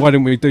on, and why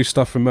didn't we do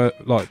stuff from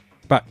like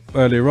back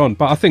earlier on?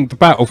 But I think the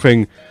battle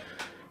thing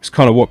is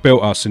kind of what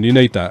built us, and you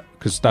need that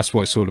because that's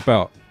what it's all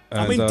about. And,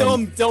 I mean,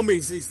 Dom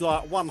is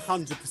like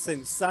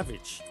 100%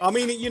 savage. I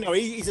mean, you know,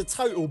 he's a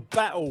total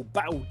battle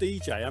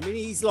DJ. I mean,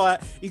 he's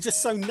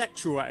just so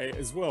natural at it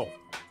as well.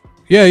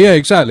 Yeah,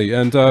 exactly.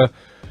 And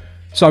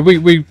so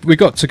we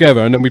got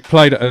together, and then we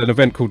played at an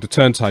event called the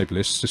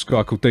Turntablists. This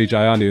guy called DJ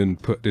Onion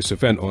put this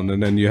event on,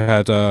 and then you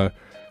had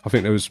I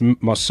think there was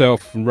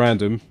myself and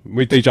Random.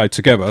 We DJ'd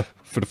together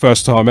for the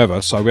first time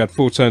ever. So we had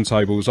 4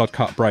 turntables. I'd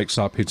cut breaks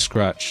up, he'd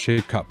scratch.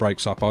 He'd cut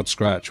breaks up, I'd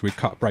scratch. We'd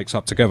cut breaks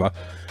up together,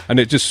 and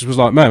it just was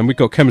like, man, we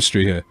got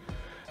chemistry here.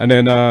 And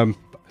then I'm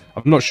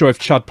not sure if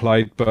Chud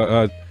played,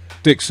 but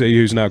Dixie,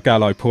 who's now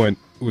Gallo Point,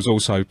 was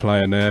also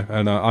playing there,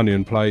 and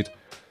Onion played.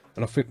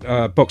 And I think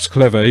Box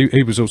Clever,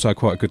 he was also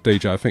quite a good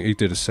DJ. I think he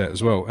did a set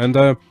as well.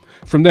 And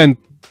from then,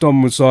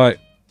 Dom was like,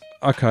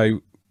 okay,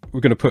 we're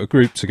going to put a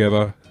group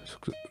together.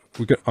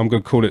 I'm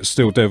going to call it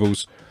Steel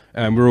Devils,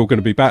 and we're all going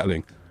to be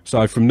battling.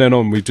 So from then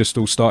on, we just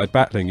all started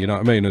battling, you know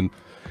what I mean? And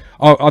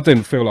I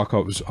didn't feel like I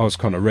was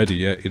kind of ready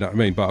yet, you know what I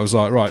mean? But I was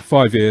like, right,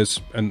 5 years,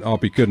 and I'll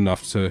be good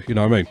enough to, you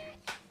know what I mean?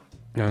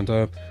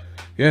 And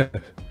yeah.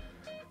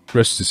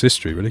 Rest is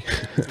history, really.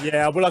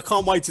 Yeah, well, I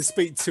can't wait to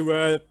speak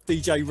to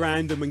DJ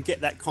Random and get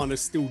that kind of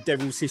Steel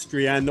Devils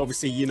history, and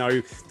obviously, you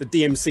know, the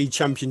DMC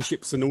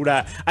championships and all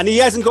that. And he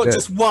hasn't got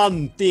just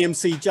one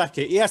DMC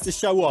jacket; he has to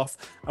show off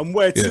and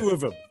wear 2 of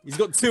them. He's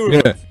got 2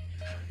 of them.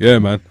 Yeah,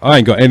 man. I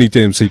ain't got any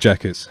DMC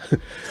jackets,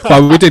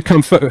 but we did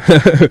come.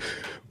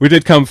 We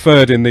did come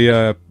third in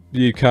the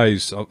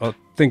UK's. I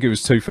think it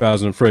was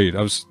 2003.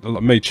 That was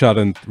me, Chad,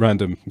 and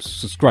Random.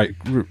 It's great.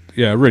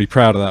 Yeah, really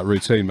proud of that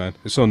routine, man.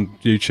 It's on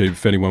YouTube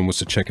if anyone wants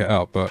to check it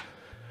out. But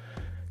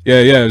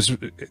it's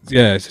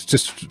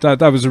just that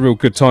was a real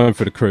good time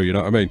for the crew. You know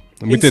what I mean?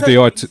 And we did the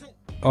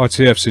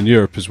ITFs in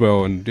Europe as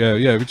well. And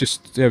it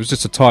was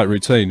just a tight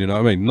routine. You know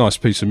what I mean? Nice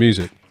piece of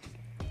music.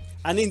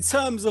 And in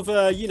terms of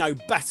you know,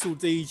 battle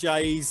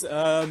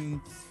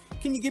DJs,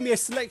 can you give me a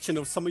selection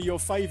of some of your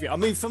favourite? I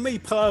mean, for me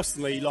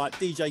personally, like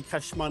DJ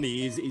Cash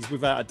Money is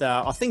without a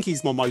doubt. I think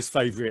he's my most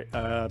favourite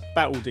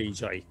battle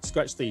DJ,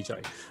 scratch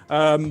DJ.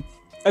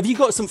 Have you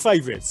got some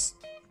favourites?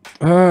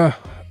 Yeah,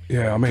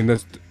 I mean,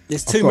 there's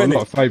too many. A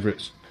lot of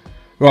favourites.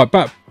 Right,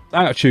 but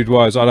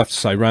attitude-wise, I'd have to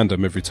say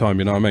Random every time.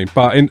 You know what I mean?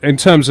 But in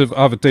terms of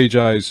other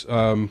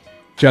DJs,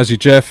 Jazzy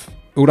Jeff.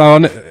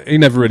 Although he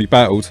never really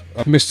battled.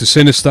 Mr.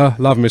 Sinister,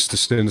 love Mr.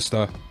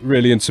 Sinister.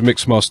 Really into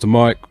Mixmaster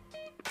Mike.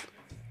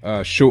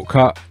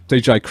 Shortcut,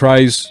 DJ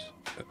Craze,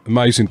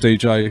 amazing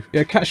DJ.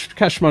 Yeah,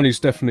 Cash Money's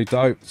definitely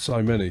dope.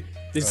 So many.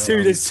 There's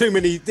too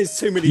many.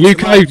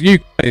 UK,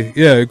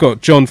 yeah. We've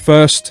got John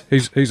First.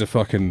 He's a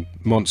fucking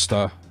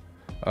monster.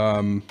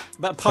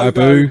 But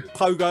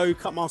Pogo,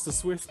 Cutmaster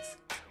Swift.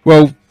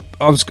 Well,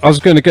 I was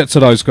going to get to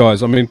those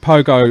guys. I mean,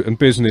 Pogo and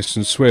Business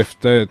and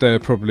Swift. They're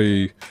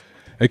probably,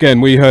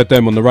 again, we heard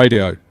them on the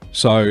radio.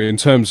 So in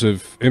terms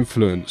of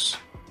influence,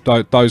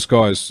 those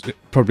guys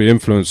probably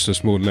influenced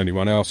us more than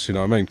anyone else, you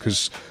know what I mean?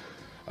 Because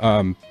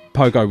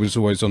Pogo was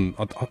always on,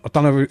 I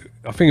don't know,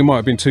 I think it might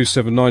have been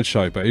 279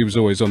 show, but he was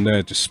always on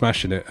there just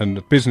smashing it. And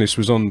the Business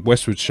was on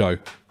Westwood show,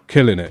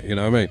 killing it, you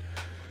know what I mean?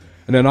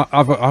 And then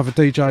other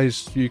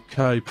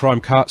DJs, UK,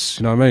 Prime Cuts,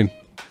 you know what I mean?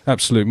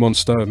 Absolute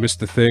monster,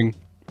 Mr. Thing.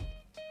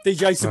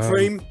 DJ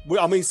Supreme.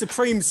 I mean,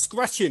 Supreme's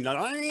scratching.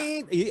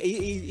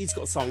 He's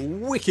got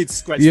some wicked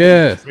scratching.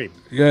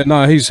 Yeah,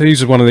 no,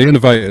 he's one of the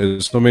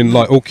innovators. I mean,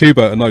 like all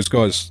Cuba and those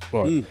guys,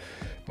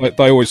 like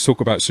they always talk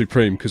about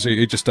Supreme because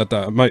he just had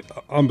that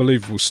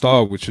unbelievable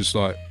style, which is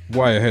like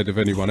way ahead of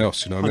anyone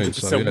else. You know what I mean?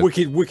 So yeah.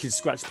 wicked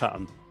scratch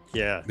pattern.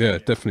 Yeah,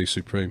 definitely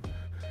Supreme.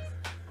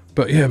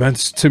 But yeah, man,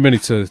 it's too many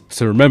to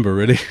remember,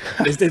 really.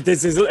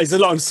 there's a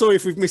lot. I'm sorry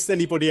if we've missed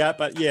anybody out,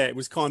 but yeah, it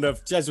was kind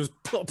of, Jazz was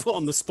put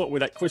on the spot with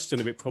that question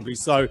a bit, probably.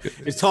 So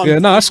it's time. Yeah,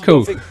 no, that's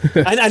cool.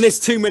 and there's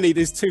too many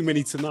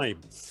to name.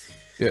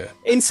 Yeah.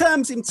 In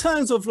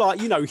terms of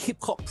like, you know, hip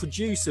hop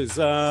producers,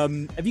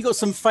 have you got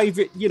some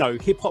favourite, you know,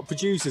 hip hop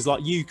producers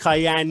like UK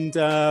and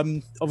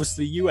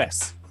obviously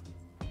US?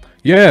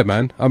 Yeah,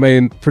 man. I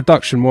mean,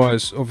 production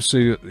wise,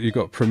 obviously you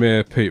got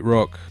Premier, Pete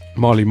Rock,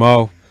 Marley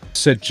Marl,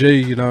 Said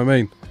G, you know what I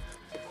mean?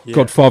 Yeah.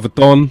 Godfather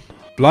Don,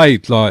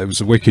 Blade, like it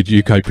was a wicked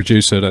UK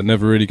producer that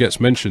never really gets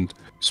mentioned.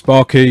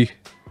 Sparky.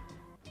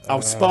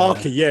 Oh,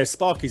 Sparky, yeah,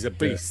 Sparky's a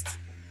beast.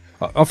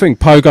 Yeah. I think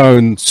Pogo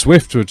and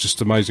Swift were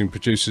just amazing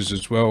producers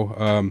as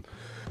well.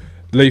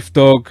 Leaf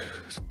Dog,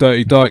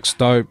 Dirty Dyke's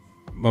dope.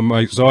 My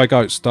mate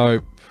Zygote's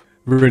dope.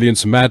 Really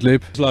into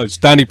Madlib. Loads.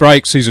 Danny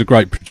Breaks, he's a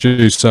great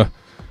producer.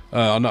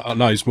 I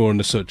know he's more on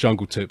the sort of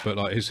jungle tip, but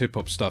like his hip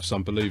hop stuff's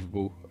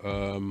unbelievable.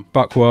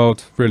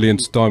 Buckwild, really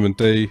into Diamond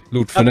D.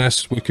 Lord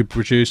Finesse, wicked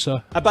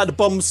producer. How about the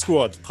Bomb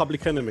Squad,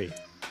 Public Enemy?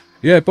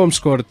 Yeah, Bomb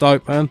Squad are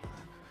dope, man.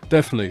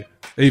 Definitely.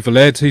 Evil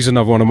Ed, he's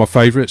another one of my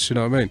favourites. You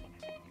know what I mean?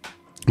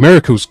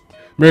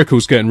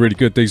 Miracle's getting really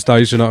good these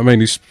days. You know what I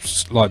mean?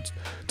 He's like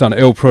done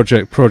Ill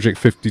Project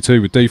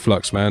 52 with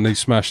Deflux, man. He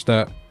smashed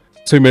that.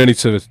 Too many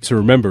to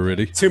remember,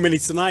 really. Too many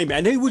to name.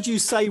 And who would you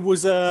say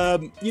was,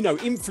 you know,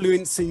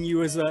 influencing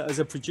you as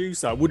a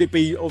producer? Would it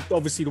be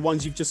obviously the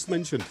ones you've just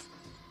mentioned?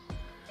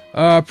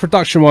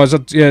 Production-wise,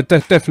 yeah,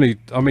 definitely.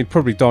 I mean,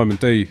 probably Diamond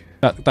D.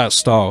 That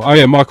style. Oh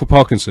yeah, Michael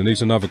Parkinson.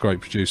 He's another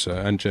great producer,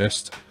 and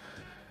Jest,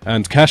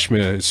 and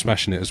Kashmir is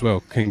smashing it as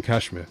well. King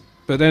Kashmir.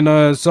 But then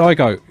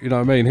Zygo, you know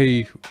what I mean?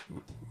 We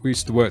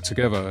used to work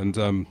together,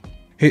 and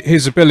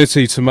his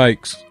ability to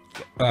make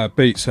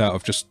beats out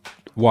of just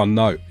one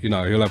note, you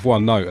know, he'll have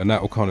one note and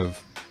that will kind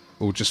of,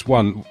 or just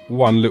one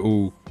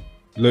little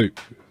loop,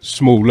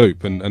 small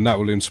loop, and that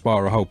will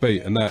inspire a whole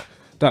beat, and that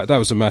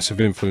was a massive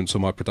influence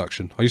on my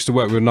production. I used to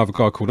work with another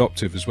guy called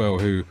Optiv as well,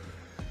 he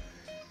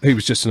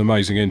was just an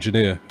amazing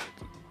engineer.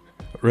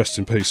 Rest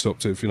in peace,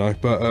 Optiv, you know.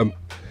 But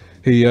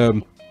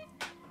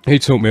he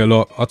taught me a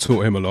lot. I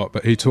taught him a lot,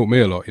 but he taught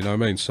me a lot, you know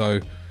what I mean? So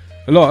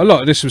a lot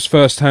of this was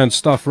first-hand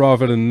stuff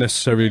rather than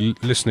necessarily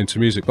listening to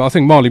music. But I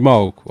think Marley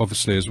Marl,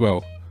 obviously, as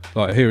well.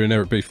 Like hearing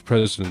Eric B for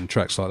President and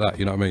tracks like that,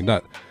 you know what I mean?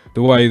 That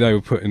the way they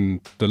were putting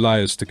the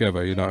layers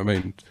together, you know what I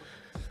mean,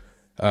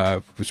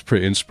 was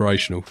pretty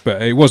inspirational.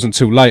 But it wasn't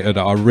until later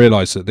that I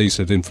realised that these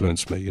had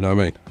influenced me, you know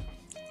what I mean?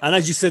 And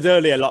as you said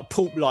earlier, like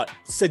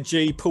Said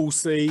G, Paul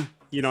C,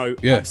 you know,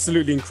 yeah,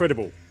 absolutely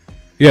incredible.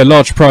 Yeah,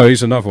 Large Pro,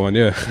 he's another one,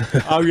 yeah.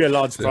 Oh yeah,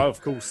 Large Pro,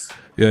 of course.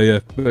 Yeah,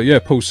 but yeah,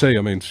 Paul C,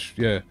 I mean,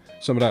 yeah,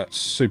 some of that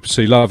Super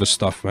C Lava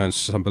stuff, man,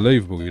 it's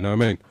unbelievable, you know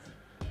what I mean?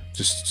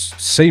 Just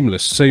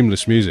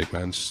seamless music,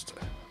 man.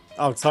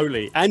 Oh,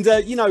 totally. And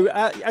you know,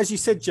 as you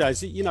said,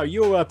 Jazz, you know,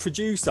 you're a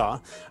producer.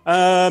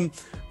 But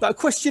the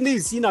question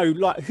is, you know,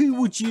 like, who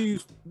would you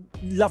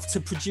love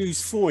to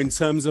produce for in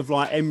terms of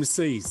like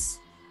MCs?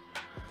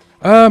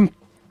 I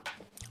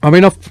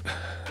mean,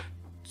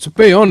 to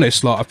be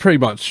honest, like, I've pretty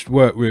much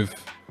worked with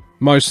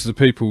most of the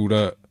people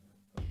that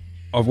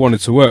I've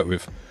wanted to work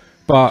with.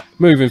 But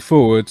moving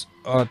forward,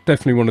 I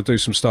definitely want to do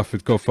some stuff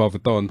with Godfather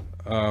Don.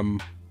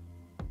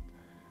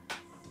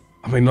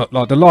 I mean,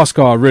 like the last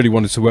guy I really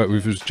wanted to work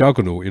with was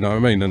Juggernaut, you know what I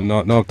mean?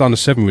 And I've done a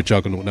 7 with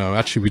Juggernaut now.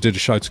 Actually, we did a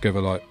show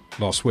together like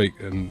last week,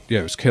 and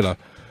yeah, it was killer.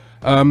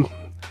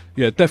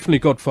 Yeah, definitely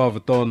Godfather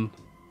Don.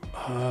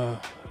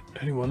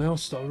 Anyone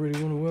else that I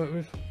really want to work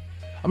with?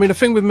 I mean, the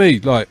thing with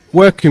me, like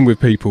working with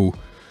people,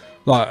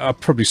 like I've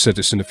probably said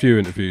this in a few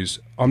interviews,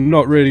 I'm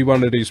not really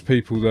one of these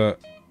people that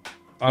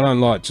I don't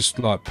like just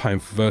like paying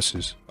for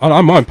verses. I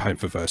don't mind paying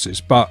for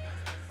verses, but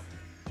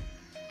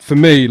for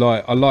me,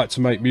 like, I like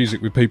to make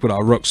music with people that I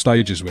rock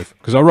stages with,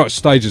 because I rock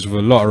stages with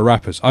a lot of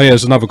rappers. Oh yeah,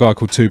 there's another guy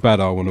called Too Bad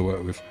I want to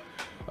work with.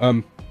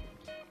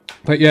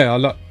 But yeah, I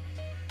like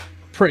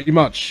pretty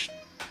much,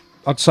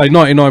 I'd say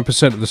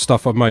 99% of the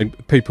stuff I've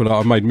made, people that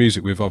I've made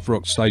music with, I've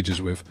rocked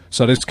stages with.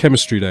 So there's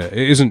chemistry there.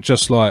 It isn't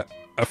just like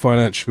a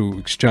financial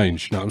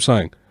exchange, you know what I'm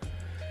saying?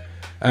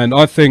 And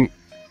I think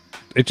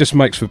it just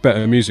makes for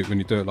better music when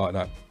you do it like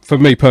that. For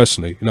me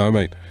personally, you know what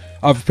I mean?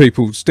 Other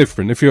people, it's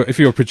different. If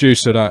you're a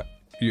producer that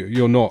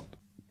you're not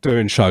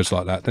doing shows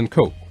like that, then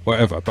cool,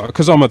 whatever. But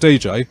because I'm a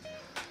DJ,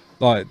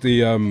 like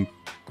the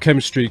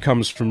chemistry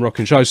comes from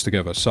rocking shows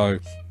together. So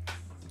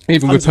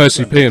even with 100%.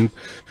 Percy P and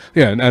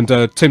yeah,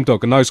 and Tim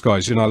Dog and those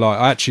guys, you know,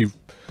 like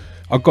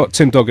I got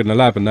Tim Dog in the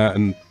lab and that,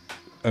 and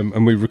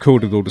we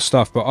recorded all the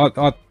stuff. But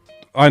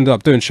I ended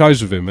up doing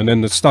shows with him, and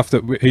then the stuff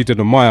that he did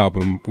on my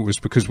album was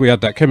because we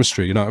had that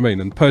chemistry, you know what I mean?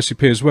 And Percy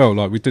P as well,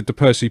 like we did the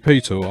Percy P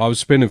tour, I was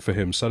spinning for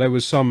him, so there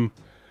was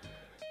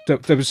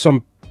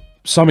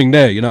something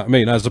there, you know what I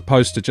mean, as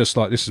opposed to just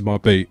like, this is my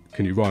beat,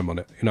 can you rhyme on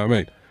it, you know what I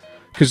mean?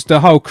 Because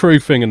the whole crew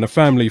thing and the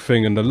family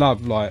thing and the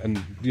love, like,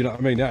 and you know what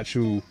I mean, the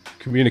actual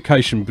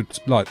communication, but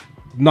like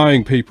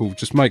knowing people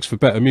just makes for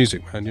better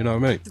music, man, you know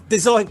what I mean?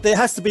 There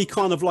has to be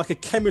kind of like a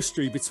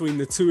chemistry between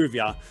the two of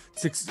you.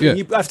 Yeah.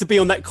 You have to be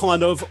on that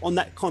kind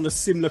of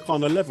similar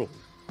kind of level.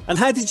 And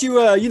how did you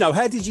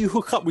how did you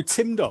hook up with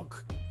Tim Dog?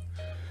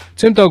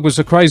 Tim Dog was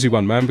a crazy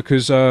one, man,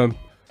 because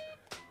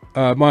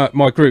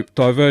my group,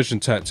 Diversion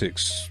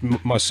Tactics,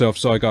 myself,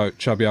 Zygo,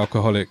 Chubby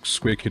Alcoholic,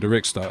 Squeaky the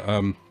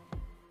Rickster,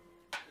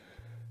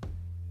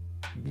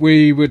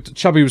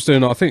 Chubby was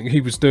doing, I think he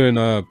was doing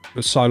a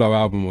solo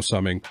album or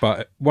something,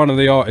 but one of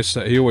the artists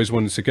that he always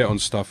wanted to get on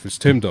stuff was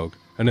Tim Dog.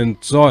 And then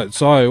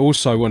Zy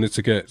also wanted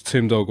to get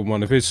Tim Dog on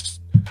one of his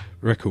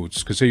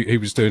records, because he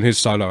was doing his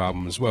solo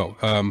album as well.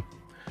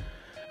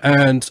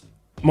 And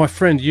my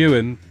friend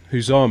Ewan,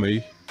 who's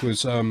Army,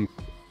 was a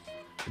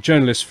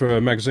journalist for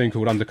a magazine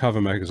called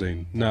Undercover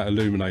Magazine, now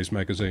Illuminate's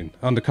magazine.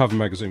 Undercover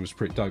Magazine was a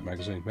pretty dope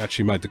magazine. We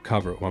actually made the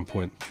cover at one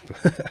point,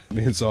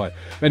 me and Zy.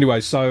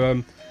 Anyway,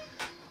 so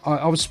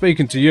I was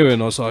speaking to you,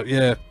 and I was like,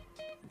 yeah,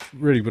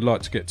 really would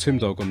like to get Tim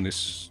Dog on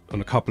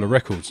a couple of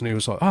records. And he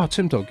was like, oh,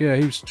 Tim Dog, yeah,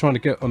 he was trying to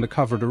get on the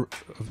cover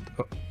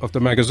of the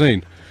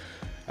magazine.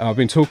 I've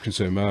been talking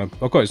to him.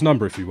 I've got his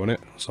number if you want it.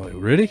 I was like,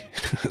 really?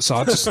 So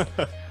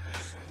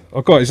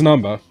I got his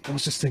number. I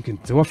was just thinking,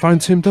 do I phone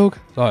Tim Dog?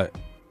 Like,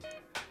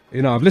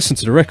 you know, I've listened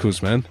to the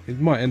records, man. He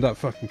might end up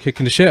fucking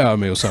kicking the shit out of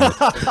me or something.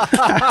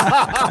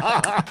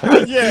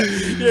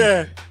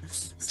 yeah.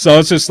 So I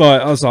was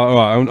like, all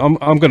right,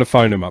 I'm going to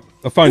phone him up.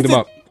 I phoned him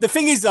up. The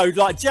thing is, though,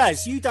 like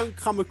Jazz, you don't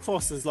come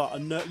across as like a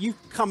nerd. You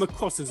come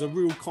across as a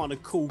real kind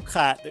of cool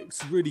cat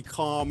that's really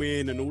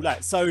calming and all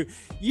that. So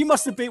you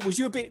must have been. Was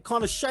you a bit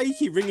kind of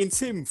shaky ringing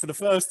Tim for the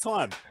first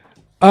time?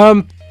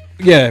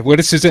 Yeah. Well,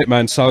 this is it,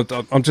 man. So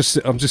I'm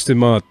just in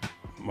my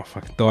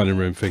fucking dining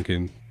room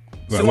thinking.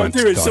 Well,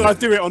 Shall I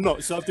do it or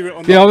not? Shall I do it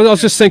or not? Yeah, I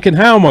was just thinking,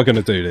 how am I going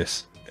to do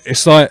this?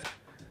 It's like,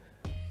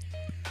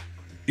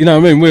 you know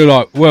what I mean? We're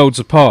like worlds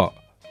apart.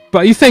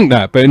 But you think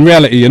that, but in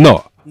reality, you're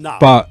not. No.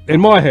 But in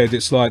my head,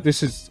 it's like,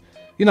 this is,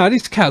 you know,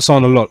 these cats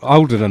aren't a lot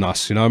older than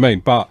us, you know what I mean?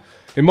 But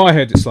in my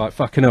head, it's like,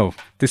 fucking hell,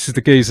 this is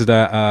the geezer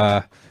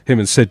that him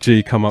and Sid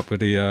G come up with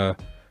the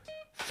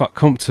Fuck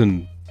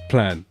Compton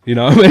plan, you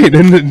know what I mean?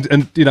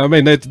 And you know what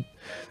I mean?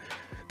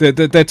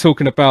 They're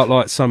talking about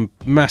like some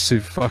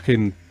massive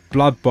fucking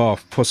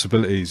bloodbath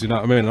possibilities, you know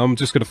what I mean? I'm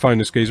just going to phone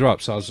this geezer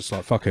up. So I was just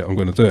like, fuck it, I'm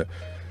going to do it.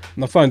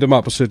 And I phoned him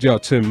up. I said, yo,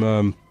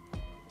 Tim,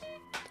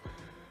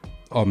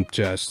 I'm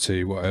Jazz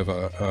T,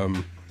 whatever.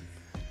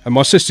 And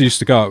my sister used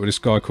to go out with this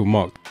guy called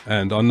Mark,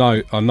 and I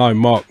know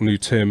Mark knew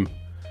Tim,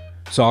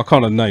 so I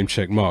kind of name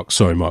checked Mark.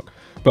 Sorry, Mark,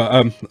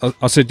 but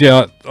I said,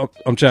 yeah,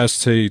 I'm Jazz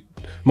T.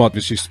 Mark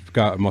just used to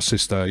go out with my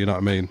sister, you know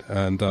what I mean?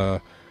 And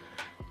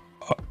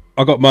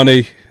I got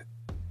money.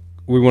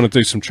 We want to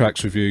do some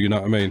tracks with you, you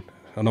know what I mean?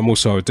 And I'm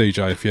also a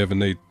DJ if you ever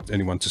need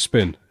anyone to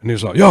spin. And he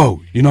was like,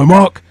 yo, you know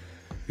Mark?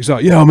 He's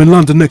like, yeah, I'm in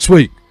London next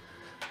week.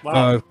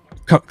 Wow.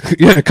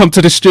 Come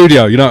to the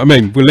studio, you know what I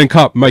mean? We'll link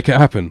up, make it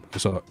happen. I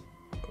was like,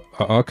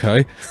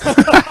 okay.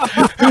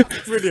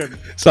 Brilliant.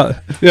 So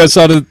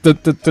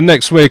the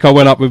next week I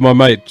went up with my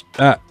mate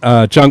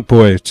at Junk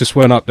Boy. Just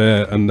went up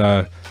there,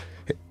 and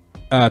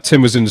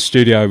Tim was in the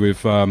studio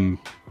with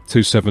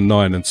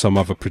 279 and some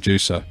other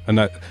producer, and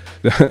they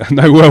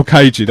were well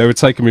cagey. They were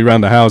taking me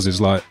around the houses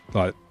like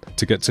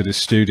to get to this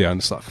studio, and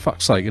it's like,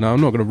 fuck's sake, you know,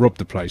 I'm not going to rob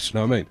the place, you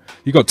know what I mean?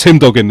 You got Tim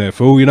Dog in there,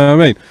 fool, you know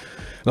what I mean?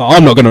 Like,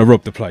 I'm not going to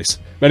rob the place.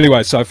 But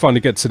anyway, so I finally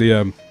get to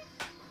the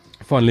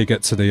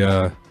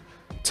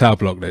tower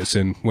block that it's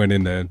in, went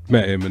in there,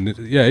 met him, and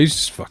yeah, he's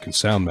just fucking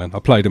sound, man. I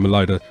played him a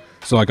load of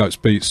Zygote's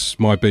beats,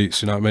 my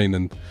beats, you know what I mean,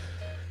 and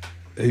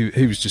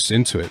he was just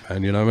into it,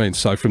 man, you know what I mean?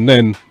 So from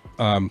then,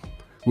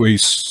 we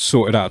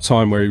sorted out a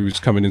time where he was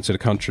coming into the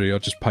country. I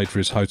just paid for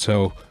his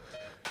hotel,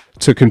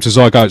 took him to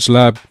Zygote's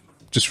lab,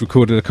 just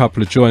recorded a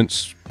couple of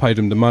joints, paid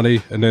him the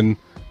money, and then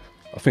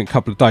I think a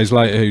couple of days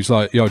later he was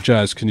like, yo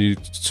Jazz, can you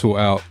sort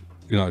out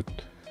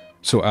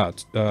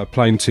a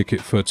plane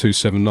ticket for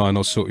 279?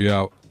 I'll sort you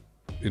out,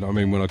 you know what I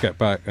mean, when I get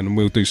back, and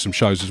we'll do some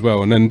shows as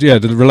well. And then yeah,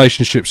 the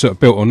relationship sort of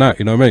built on that,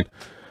 you know what I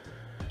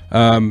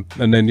mean?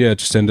 And then yeah,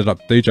 just ended up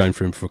DJing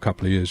for him for a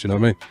couple of years, you know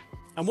what I mean?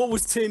 And what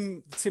was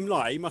Tim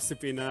like? He must have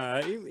been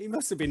a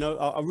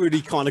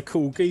really kind of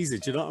cool geezer,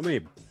 do you know what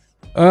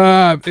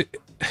I mean?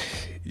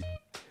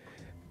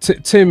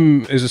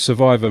 Tim is a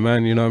survivor,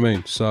 man, you know what I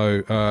mean?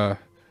 So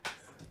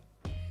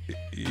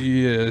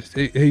yeah,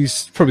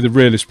 he's probably the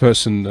realest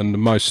person and the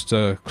most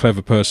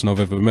clever person I've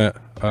ever met.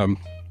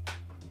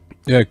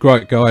 Yeah,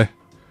 great guy.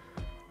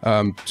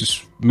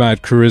 Just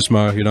mad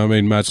charisma, you know what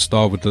I mean? Mad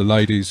style with the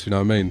ladies, you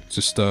know what I mean?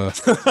 Just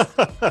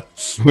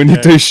when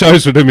you do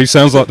shows with him, he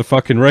sounds like the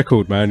fucking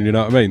record, man, you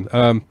know what I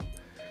mean?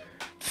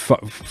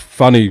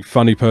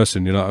 Funny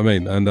person, you know what I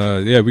mean?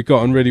 And yeah, we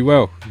got on really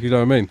well, you know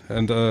what I mean?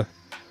 And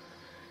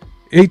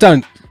he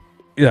don't,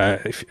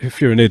 yeah,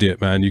 if you're an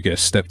idiot, man, you get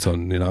stepped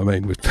on, you know what I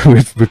mean,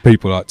 with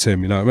people like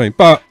Tim, you know what I mean?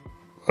 But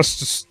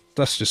that's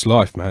just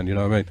life, man, you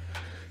know what I mean?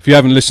 If you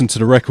haven't listened to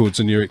the records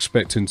and you're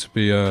expecting to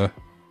be,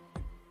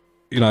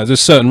 you know,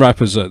 there's certain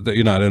rappers that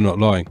you know, they're not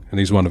lying, and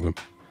he's one of them.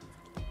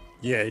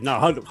 Yeah, no,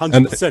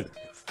 100%.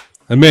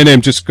 And me and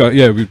him just got,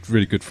 yeah, we're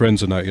really good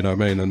friends and that, you know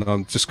what I mean? And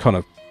I'm just kind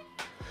of,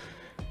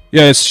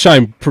 yeah, it's a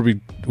shame, probably,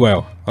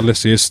 well,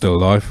 unless he is still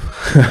alive,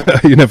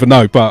 you never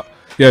know. But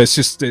yeah, it's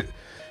just,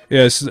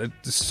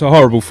 it's a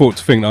horrible thought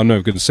to think that I'm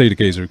never going to see the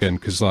geezer again,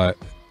 because like,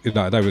 you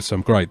know, they were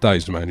some great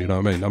days, man. You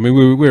know what I mean? I mean,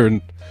 we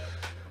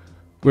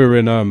were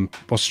in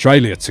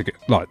Australia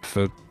like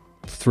for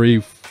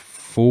 3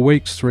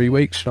 weeks, you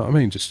know what I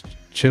mean? Just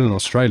chilling in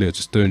Australia,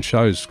 just doing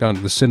shows, going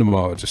to the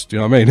cinema, just, you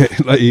know what I mean?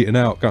 Like eating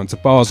out, going to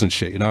bars and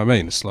shit, you know what I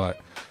mean? It's like,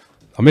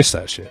 I miss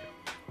that shit.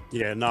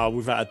 Yeah, no,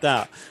 without a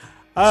doubt.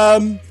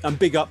 And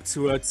big up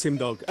to Tim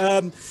Dog.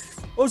 I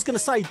was going to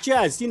say,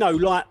 Jazz, you know,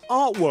 like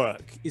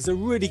artwork is a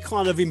really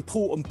kind of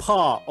important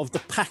part of the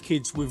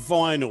package with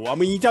vinyl. I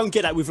mean, you don't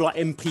get that with like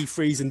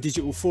MP3s and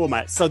digital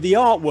formats. So the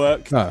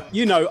artwork,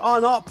 you know,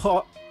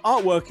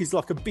 artwork is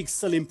like a big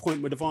selling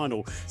point with the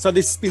vinyl. So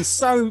there's been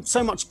so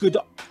much good,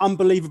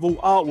 unbelievable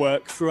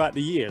artwork throughout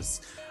the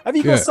years. Have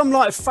you got some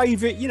like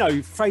favorite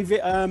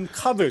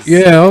covers?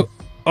 Yeah,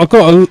 I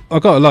got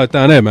a load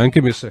down there, man.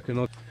 Give me a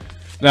second.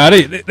 Now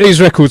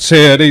these records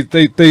here,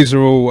 these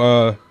are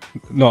all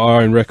not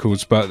our own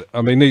records, but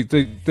I mean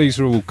these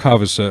are all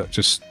covers that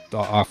just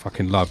I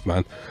fucking love,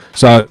 man.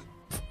 So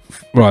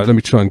right, let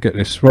me try and get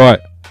this right.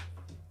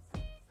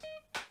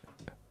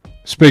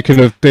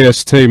 Speaking of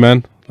DST,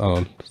 man, hold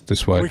on,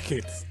 this way.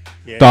 Wicked.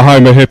 Yeah. The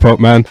home of hip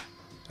hop, man.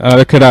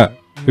 Look at that.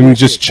 Him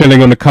just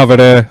chilling on the cover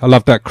there. I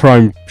love that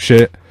chrome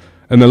shit,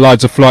 and the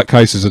loads of flight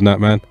cases and that,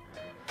 man.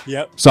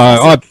 Yep. So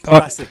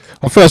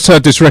I first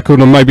heard this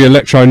record on maybe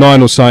Electro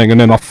 9 or something, and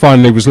then I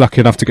finally was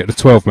lucky enough to get the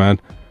 12, man.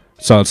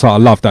 So it's like I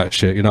love that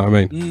shit, you know what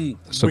I mean?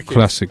 It's a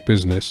classic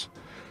business.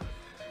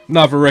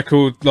 Another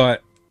record like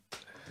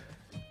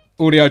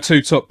Audio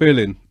 2 Top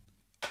Billing.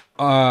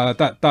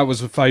 That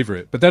was a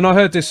favourite. But then I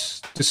heard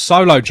this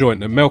solo joint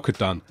that Melk had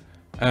done,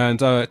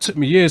 and it took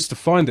me years to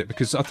find it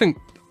because I think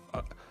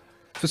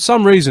for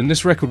some reason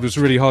this record was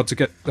really hard to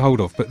get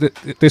hold of. But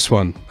this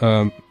one.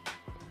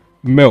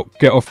 Milk,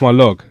 Get Off My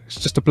Log. It's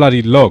just a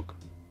bloody log.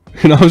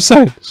 You know what I'm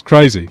saying? It's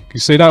crazy. Can you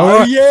see that?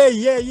 Oh,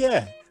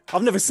 yeah.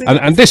 I've never seen it.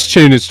 And this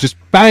tune is just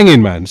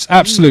banging, man. It's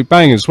absolute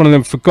banging. It's one of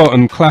them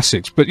forgotten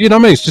classics. But you know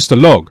what I mean? It's just a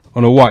log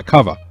on a white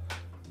cover.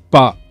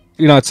 But,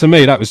 you know, to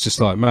me, that was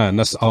just like, man,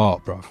 that's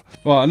art, bruv.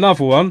 Right,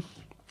 another one.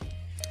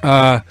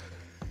 Right,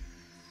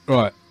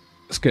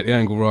 let's get the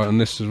angle right on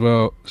this as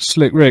well.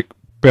 Slick Rick,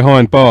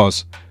 Behind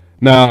Bars.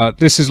 Now,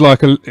 this is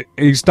like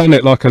he's done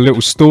it like a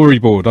little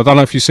storyboard. I don't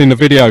know if you've seen the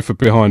video for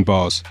Behind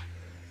Bars,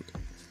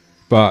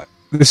 but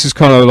this is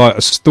kind of like a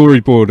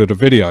storyboard of the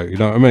video, you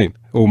know what I mean?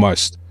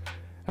 Almost.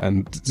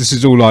 And this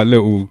is all like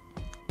little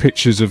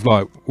pictures of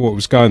like what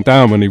was going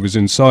down when he was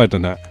inside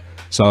and that.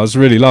 So I was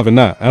really loving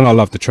that, and I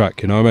love the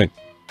track, you know what I mean?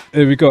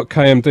 Here we got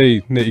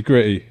KMD, Nitty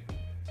Gritty.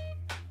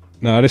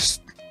 Now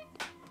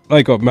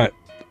they got mad,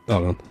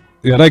 hold on.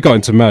 Yeah, they got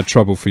into mad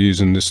trouble for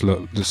using this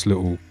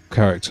little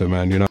character,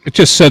 man, you know. It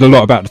just said a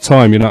lot about the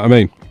time, you know what I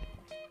mean?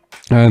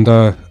 And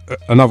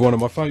another one of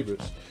my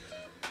favourites.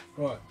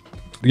 Right.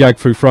 Yag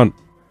Through Front,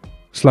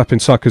 Slapping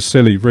Suckers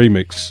Silly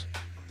remix.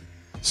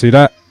 See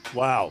that?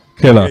 Wow.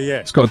 Killer. Yeah.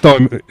 It's got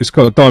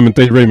a Diamond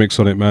D remix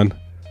on it, man.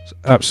 It's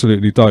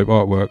absolutely dope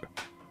artwork.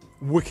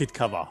 Wicked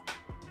cover.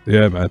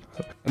 Yeah, man.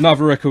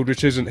 Another record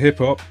which isn't hip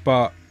hop,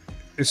 but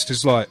it's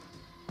just like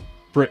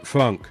Brit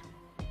Funk.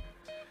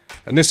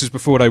 And this is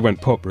before they went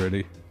pop,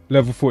 really.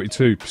 Level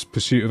 42,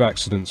 Pursuit of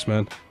Accidents,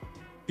 man.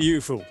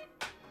 Beautiful.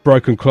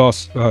 Broken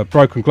glass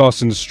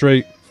in the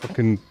street,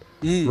 fucking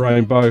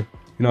rainbow. You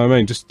know what I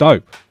mean? Just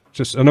dope.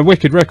 And a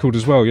wicked record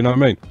as well. You know what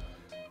I mean?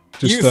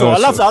 Just, beautiful. I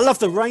love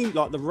the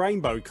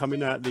rainbow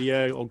coming out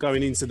the or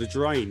going into the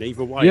drain.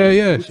 Either way.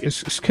 Yeah.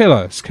 It's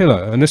killer. It's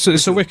killer, and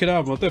it's a wicked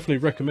album. I definitely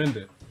recommend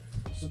it.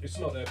 It's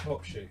not their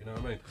pop shit. You know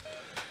what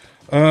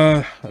I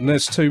mean? And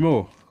there's two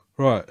more.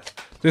 Right,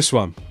 this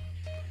one.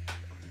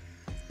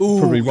 Ooh,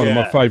 probably one of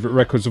my favourite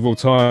records of all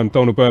time.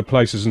 Donald Byrd,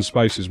 Places and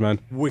Spaces, man.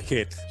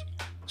 Wicked.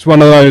 It's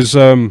one of those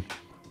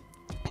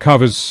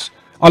covers.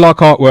 I like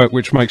artwork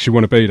which makes you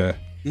want to be there,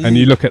 and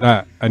you look at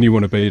that and you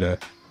want to be there.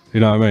 You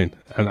know what I mean?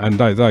 And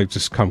they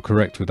just come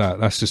correct with that.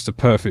 That's just a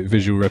perfect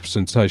visual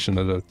representation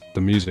of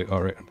the music, I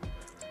reckon.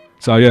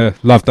 So yeah,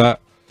 love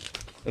that.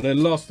 And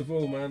then last of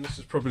all, man, this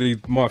is probably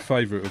my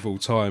favourite of all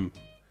time.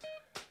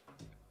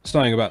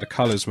 Saying about the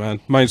colours, man.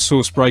 Main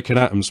Source, Breaking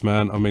Atoms,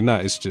 man. I mean,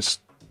 that is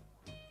just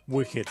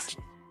wicked.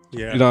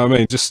 Yeah. You know what I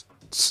mean?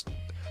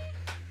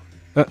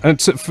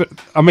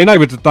 I mean, they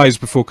were the days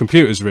before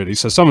computers, really.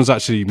 So someone's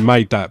actually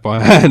made that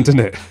by hand, isn't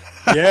it?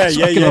 Yeah,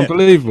 it's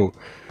unbelievable.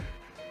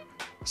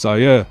 So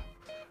yeah,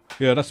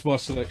 that's my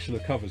selection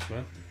of covers,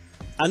 man.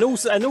 And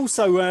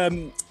also,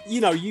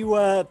 you know,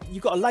 you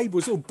got a label,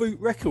 it's all Boot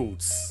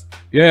Records.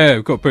 Yeah,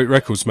 we've got Boot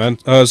Records, man.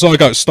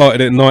 Zygote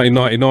started it in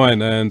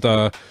 1999,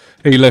 and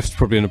he left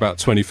probably in about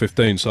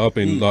 2015. So I've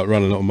been like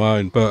running it on my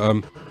own. But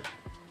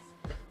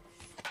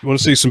you want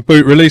to see some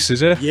Boot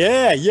releases, yeah?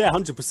 Yeah,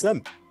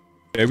 100%.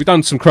 Yeah, we've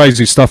done some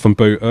crazy stuff on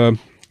Boot. One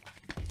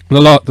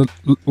of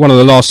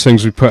the last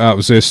things we put out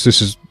was this.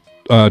 This is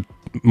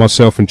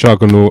myself and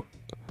Juggernaut.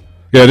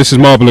 Yeah, this is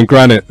Marble and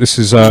Granite. This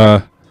is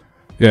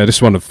this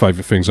is one of the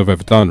favourite things I've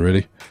ever done,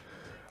 really.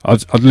 I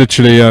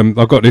literally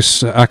I got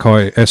this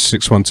Akai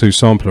S612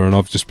 sampler, and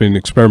I've just been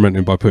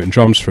experimenting by putting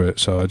drums through it.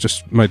 So I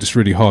just made this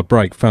really hard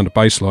break, found a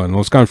bass line, and I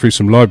was going through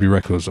some library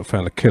records. I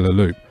found a killer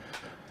loop,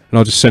 and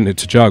I just sent it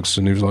to Jugs,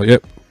 and he was like,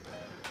 "Yep,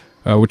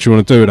 what do you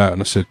want to do with that?"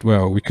 And I said,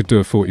 "Well, we could do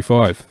a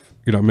 45."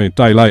 You know what I mean? A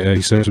day later,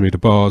 he sends me the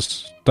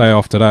bars. Day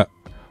after that,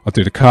 I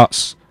do the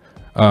cuts.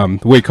 The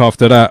week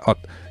after that,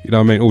 you know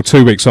what I mean? Or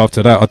 2 weeks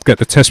after that, I'd get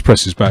the test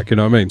presses back. You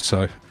know what I mean?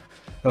 So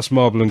that's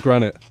Marble and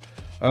Granite.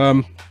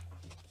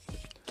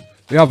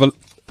 The other,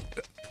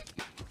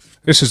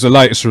 this is the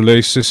latest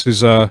release. This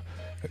is a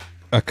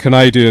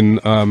Canadian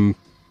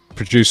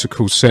producer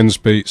called Sens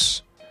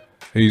Beats.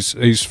 He's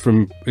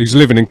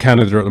living in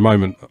Canada at the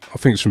moment. I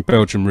think it's from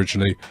Belgium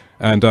originally,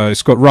 and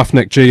it's got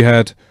Roughneck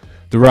Jihad,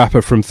 the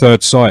rapper from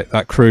Third Sight,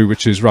 that crew,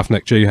 which is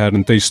Roughneck Jihad,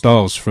 and D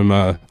Styles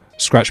from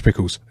Scratch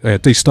Pickles. Yeah,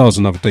 D Styles,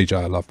 another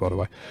DJ I love, by the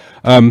way.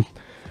 And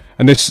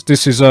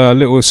this is a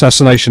little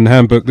assassination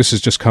handbook. This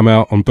has just come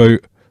out on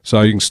Boot,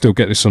 so you can still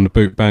get this on the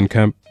Boot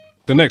Bandcamp.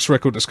 The next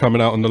record that's coming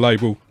out on the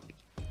label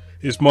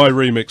is my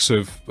remix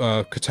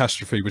of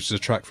Catastrophe, which is a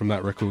track from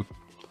that record.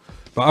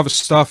 But other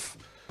stuff,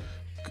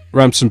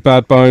 Ramson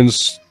Bad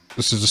Bones.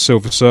 This is a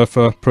Silver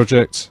Surfer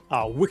project.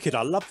 Oh, wicked!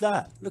 I love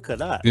that. Look at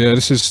that. Yeah,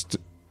 this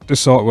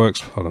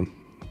artwork's. Hold on.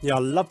 Yeah, I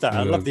love that.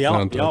 I love the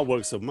art. The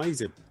artwork's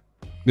amazing.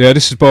 Yeah,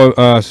 this is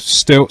by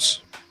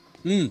Stilts.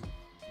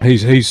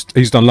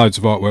 He's done loads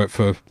of artwork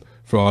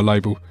for our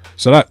label.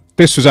 So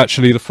this was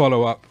actually the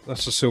follow up.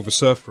 That's the Silver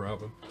Surfer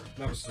album.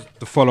 That was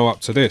the follow up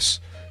to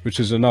this, which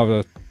is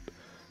another.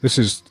 This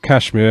is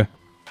Kashmir.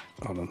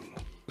 Hold on.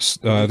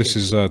 This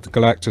is the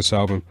Galactus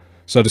album.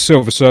 So the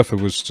Silver Surfer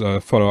was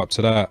follow up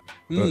to that.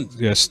 But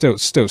yeah,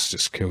 Stilts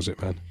just kills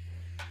it, man.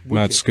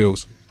 Mad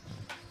skills.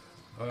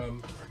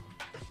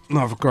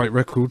 Another great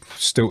record,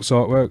 Stilts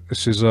artwork.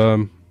 This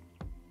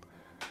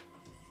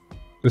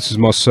is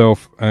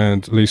myself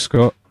and Lee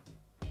Scott.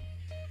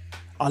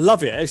 I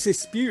love it.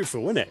 It's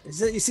beautiful, isn't it?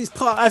 It's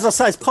part, as I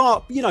say, it's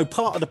part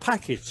of the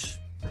package.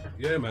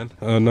 Yeah, man.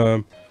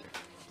 And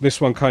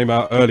this one came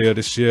out earlier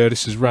this year.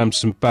 This is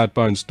Ramson Bad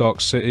Bones Dark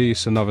City.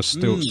 It's another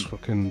Stilts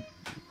fucking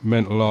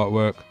mental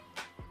artwork.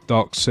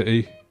 Dark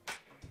City.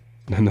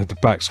 And the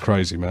back's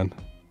crazy, man.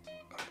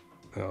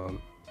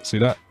 See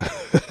that?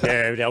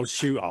 Yeah, the old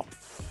shoot up.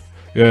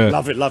 Yeah.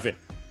 Love it, love it.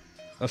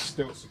 That's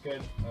Stilts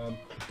again.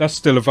 That's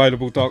still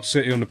available, Dark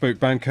City, on the Boot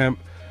Bandcamp.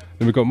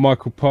 Then we've got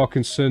Michael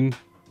Parkinson,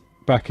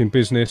 Back in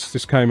Business.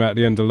 This came out at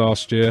the end of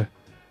last year.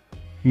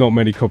 Not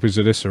many copies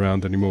of this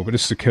around anymore, but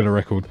this is a killer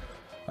record.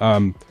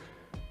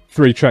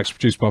 3 tracks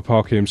produced by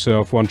Parky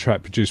himself, 1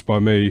 track produced by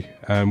me,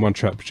 and 1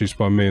 track produced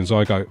by me and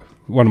Zygo.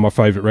 One of my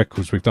favourite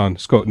records we've done.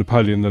 It's got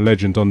Napoleon the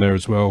Legend on there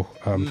as well.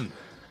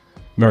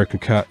 American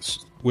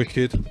Cats,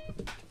 wicked.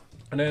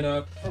 And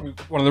then probably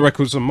one of the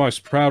records I'm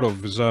most proud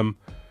of is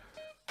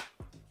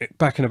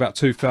back in about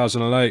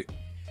 2008.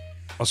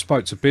 I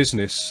spoke to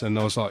business and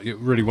I was like, you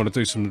really want to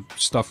do some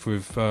stuff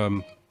with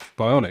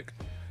Bionic?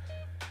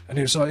 And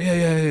he was like,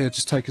 yeah,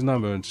 just take his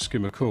number and just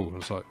give him a call. I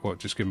was like, what,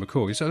 just give him a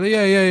call? He said,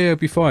 yeah,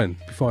 be fine,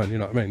 you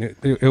know what I mean?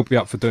 He'll be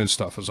up for doing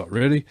stuff. I was like,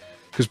 really?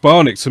 Because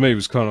Bionic to me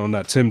was kind of on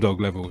that Tim Dog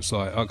level. It's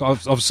like,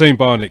 I've seen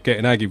Bionic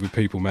getting aggy with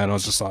people, man. I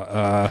was just like,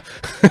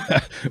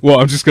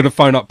 what, I'm just going to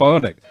phone up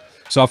Bionic.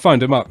 So I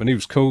phoned him up and he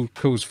was cool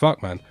as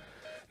fuck, man.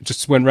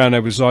 Just went round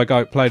there with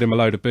Zygo, played him a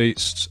load of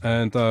beats,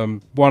 and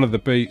one of the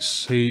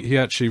beats he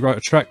actually wrote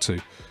a track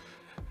to,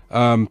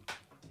 and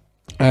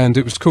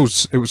it was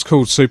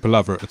called Super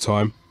Lover at the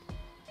time.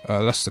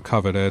 That's the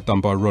cover there, done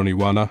by Ronnie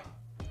Wanner.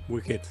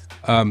 Wicked.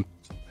 Yeah,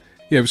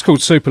 it was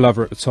called Super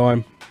Lover at the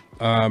time.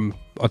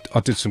 I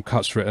did some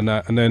cuts for it and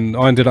that, and then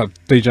I ended up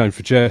DJing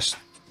for Jess,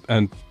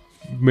 and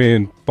me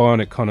and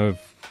Bionic kind of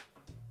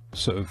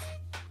sort of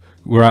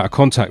were out of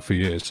contact for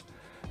years,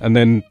 and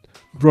then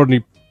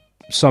Rodney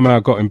somehow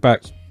got him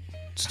back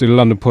to do the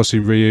London Posse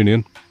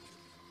reunion,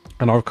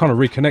 and I kind of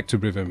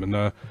reconnected with him, and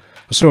I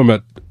saw him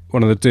at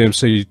one of the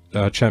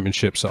DMC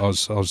championships that I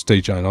was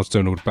DJing. I was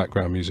doing all the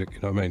background music, you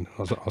know what I mean?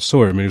 I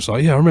saw him and he was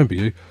like, yeah, I remember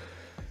you.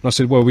 And I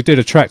said, well, we did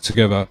a track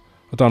together,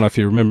 I don't know if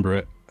you remember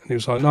it. And he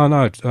was like, no,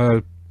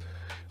 I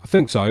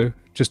think so,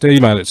 just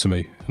email it to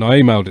me. And I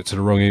emailed it to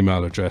the wrong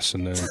email address,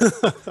 and then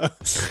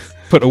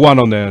put the 1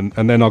 on there,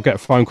 and then I'll get a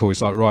phone call.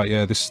 He's like, right,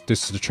 yeah, this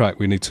is the track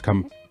we need to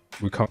come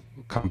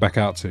back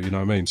out to, you know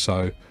what I mean?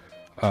 So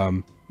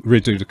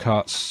redo the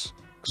cuts,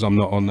 because I'm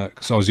not on that,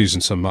 because I was using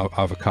some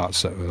other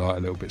cuts that were like a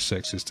little bit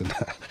sexist and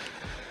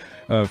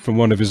that. From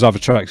one of his other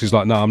tracks, he's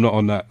like, no, I'm not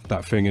on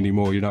that thing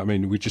anymore, you know what I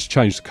mean? We just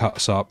change the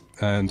cuts up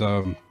and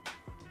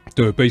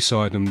do a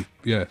B-side, and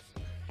yeah,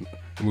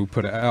 and we'll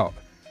put it out.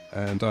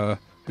 And he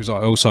was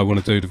like, I also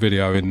want to do the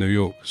video in New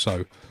York,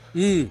 so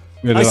we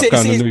ended up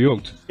going to New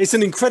York. It's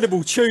an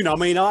incredible tune. I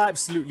mean, I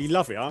absolutely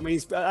love it. I mean,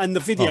 and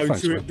the video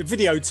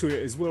to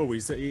it as well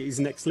is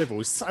next level.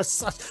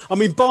 I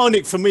mean,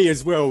 Bionic for me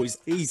as well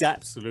he's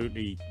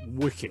absolutely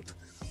wicked.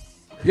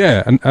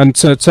 Yeah, and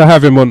to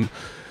have him on,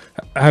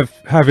 have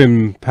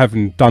him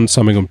having done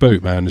something on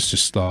Boot, man, it's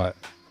just like,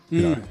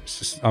 you know, it's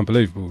just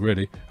unbelievable,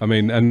 really. I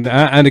mean, and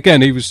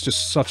again, he was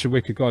just such a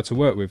wicked guy to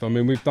work with. I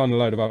mean, we've done a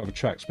load of other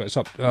tracks, but it's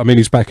up. I mean,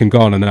 he's back in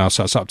Ghana now,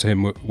 so it's up to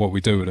him what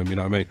we do with him. You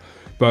know what I mean?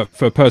 But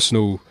for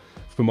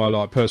my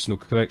like personal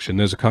collection,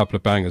 there's a couple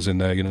of bangers in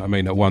there. You know what I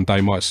mean? That one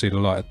day might see the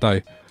light of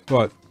day.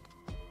 Right.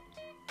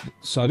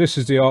 So this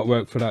is the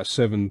artwork for that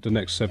the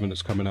next 7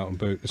 that's coming out on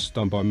Boot. This is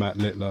done by Matt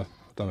Littler.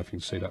 I don't know if you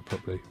can see that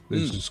properly.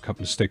 There's just a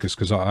couple of stickers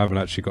because I haven't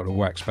actually got the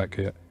wax back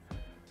yet.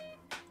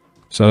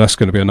 So that's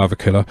going to be another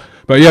killer.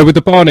 But yeah, with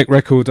the Bionic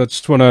record, I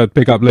just want to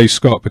big up Lee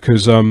Scott,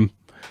 because I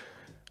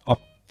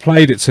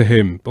played it to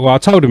him. Well, I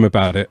told him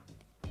about it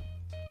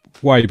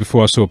way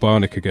before I saw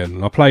Bionic again,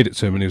 and I played it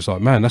to him, and he was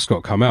like, "Man, that's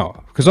got to come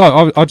out." Because I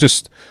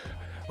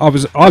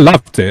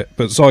loved it,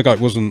 but Zygote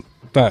wasn't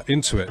that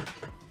into it,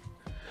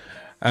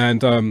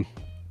 and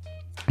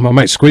my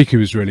mate Squeaky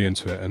was really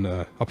into it, and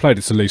I played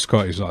it to Lee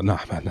Scott. He was like, "Nah,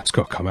 man, that's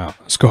got to come out.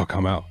 It's got to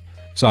come out."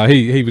 So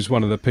he was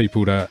one of the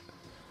people that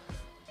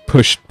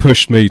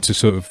pushed me to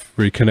sort of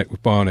reconnect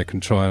with Bionic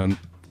and try and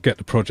get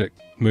the project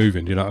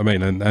moving. You know what I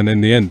mean? And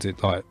in the end,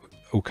 it like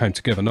all came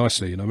together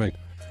nicely. You know what I mean?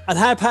 And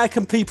how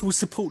can people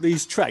support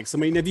these tracks? I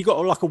mean, have you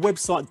got like a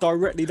website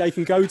directly they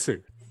can go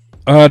to?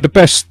 The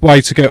best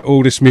way to get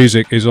all this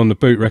music is on the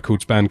Boot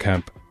Records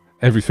Bandcamp.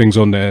 Everything's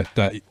on there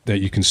that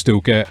you can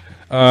still get.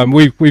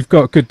 We've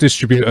got a good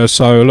distributor,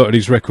 so a lot of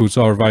these records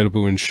are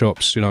available in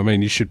shops. You know what I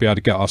mean? You should be able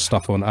to get our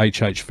stuff on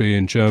HHV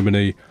in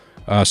Germany.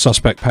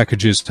 Suspect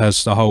Packages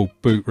has the whole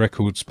Boot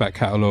Records back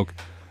catalogue.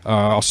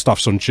 Our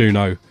stuff's on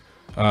Juno.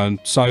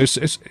 So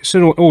it's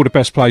in all the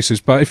best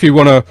places. But if you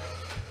want to,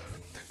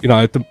 you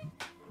know,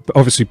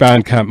 obviously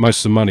Bandcamp, most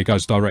of the money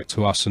goes direct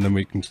to us, and then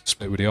we can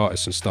split with the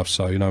artists and stuff.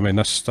 So you know what I mean?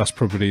 That's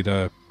probably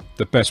the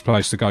best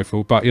place to go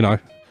for. But you know,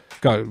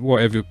 go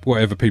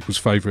whatever people's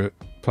favourite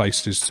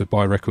place is to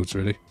buy records,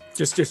 really.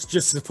 Just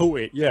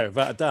support it, yeah,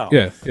 without a doubt.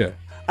 Yeah.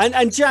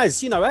 And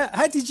Jazz, you know,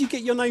 how did you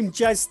get your name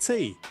Jazz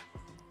T?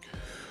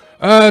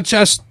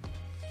 Jazz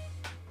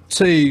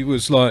T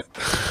was like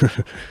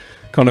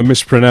kind of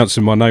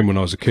mispronouncing my name when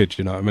I was a kid,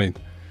 you know what I mean?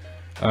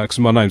 Because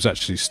my name's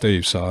actually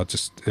Steve, so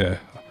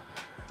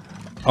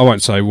I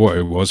won't say what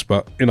it was,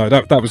 but you know,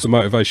 that was the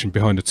motivation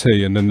behind the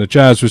T. And then the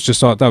jazz was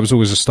just like, that was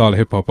always a style of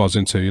hip hop I was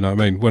into, you know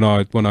what I mean?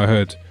 When I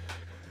heard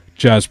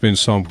jazz being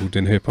sampled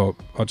in hip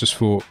hop, I just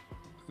thought,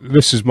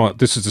 this is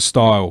the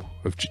style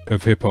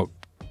of hip hop,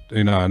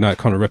 you know, and that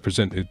kind of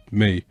represented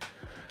me.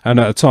 And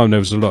at the time there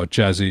was a lot of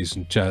jazzies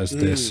and jazz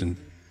this, and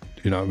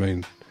you know what I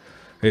mean?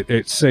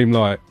 It seemed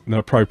like an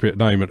appropriate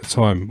name at the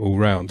time all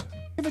round. You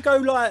ever go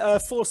like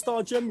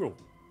 4-Star General?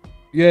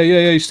 Yeah.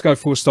 I used to go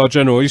 4-Star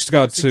General. I used to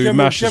go to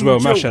MASH as well.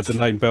 MASH had the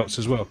name belts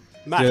as well.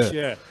 MASH,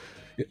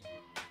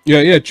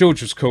 yeah.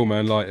 George was cool,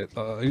 man. Like,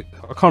 I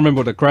can't remember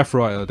what the graph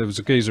writer. There was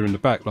a geezer in the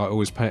back, like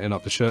always painting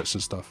up the shirts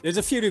and stuff. There's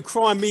a few,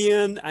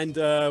 Crimean and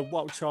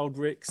Wild Child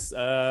Ricks.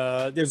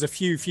 There's a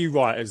few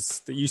writers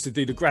that used to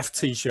do the graph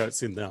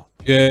T-shirts in there.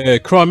 Yeah,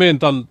 Crimean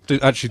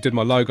actually did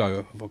my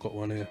logo. I've got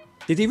one here.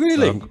 Did he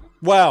really?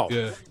 Wow.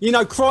 Yeah. You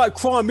know,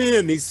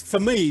 Crimean is, for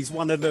me, he's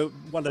one of the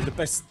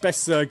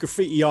best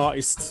graffiti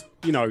artists.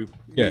 You know.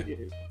 Yeah.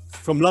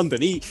 From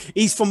London.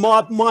 He's from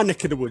my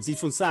neck of the woods. He's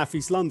from South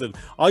East London.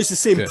 I used to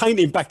see him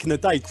painting back in the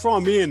day.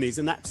 Crimean is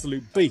an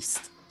absolute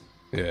beast.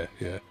 Yeah,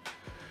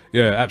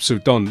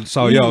 absolute don.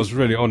 So yeah, I was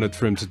really honoured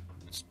for him to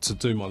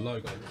do my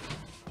logo.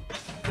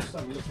 Just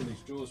have a look in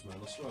these drawers, man.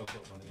 I swear I've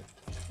got one here.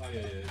 Oh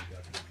yeah,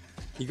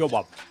 you got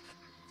one.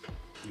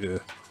 Yeah.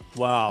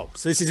 Wow.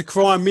 So this is a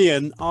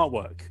Crimean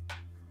artwork.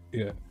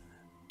 Yeah.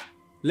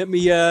 Let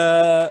me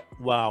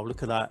wow,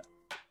 look at that.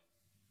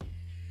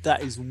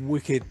 That is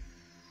wicked.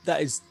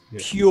 That is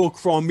pure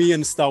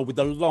Crimean style with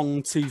the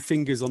long two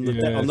fingers on the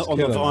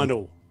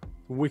vinyl.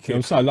 Wicked. Yeah,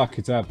 I'm so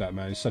lucky to have that,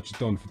 man. He's such a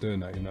don for doing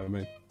that. You know what I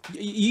mean?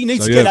 You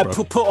need to get that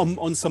put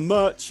on some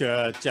merch,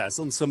 Jazz,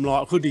 on some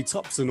like hoodie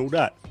tops and all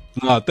that.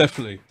 No,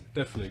 definitely.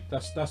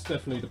 That's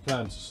definitely the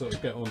plan, to sort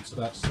of get onto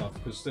that stuff,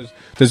 because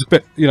there's a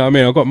bit, you know what I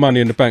mean? I've got money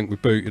in the bank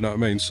with Boot, you know what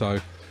I mean? So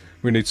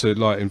we need to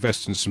like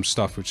invest in some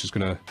stuff, which is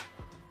gonna.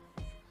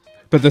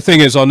 But the thing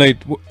is, I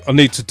need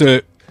to do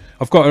it.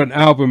 I've got an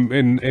album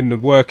in the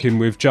working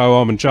with Joe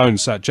Armand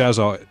Jones, that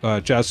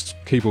jazz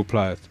keyboard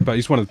player, but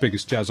he's one of the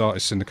biggest jazz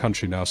artists in the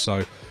country now.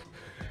 So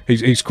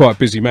he's quite a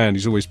busy man.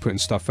 He's always putting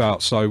stuff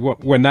out. So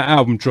when that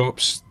album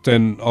drops,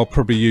 then I'll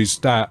probably use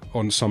that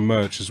on some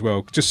merch as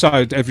well, just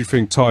so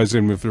everything ties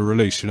in with the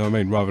release. You know what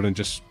I mean? Rather than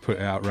just put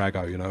it out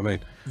raggo. You know what I mean?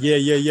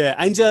 Yeah.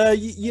 And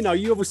you know,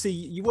 you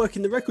work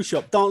in the record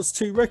shop, Dance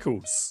 2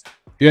 Records.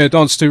 Yeah,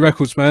 Dance 2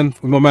 Records, man.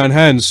 With my man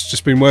Hans,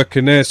 just been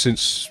working there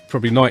since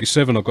probably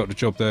 '97. I got the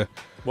job there.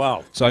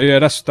 Wow. So yeah,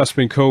 that's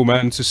been cool,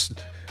 man. It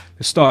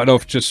started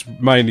off just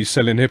mainly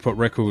selling hip hop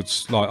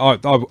records.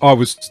 Like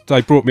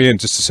they brought me in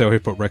just to sell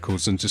hip hop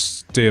records and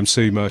just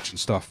DMC merch and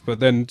stuff. But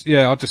then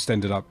I just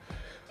ended up.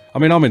 I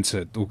mean, I'm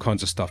into all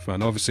kinds of stuff,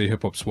 man. Obviously,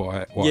 hip hop's what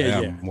I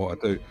am and what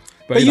I do.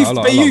 But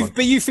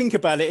you think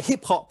about it,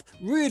 hip hop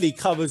really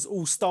covers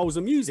all styles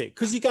of music,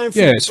 because you're going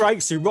through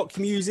breaks through rock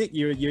music,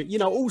 you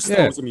know, all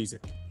styles of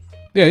music.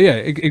 Yeah,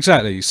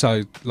 exactly.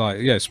 So like,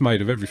 it's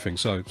made of everything.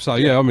 So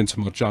I'm into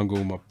my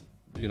jungle, my,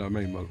 you know what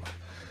I mean, my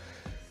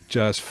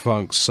jazz,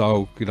 funk,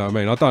 soul. You know what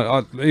I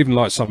mean. I even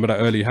like some of that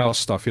early house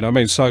stuff. You know what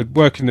I mean. So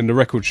working in the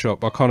record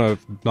shop, I kind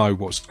of know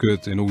what's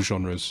good in all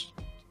genres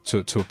to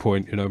a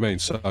point. You know what I mean.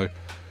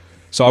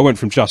 So I went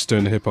from just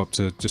doing the hip hop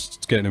to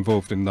just getting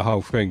involved in the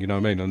whole thing, you know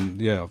what I mean?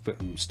 And yeah,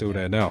 I'm still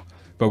there now.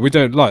 But we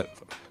don't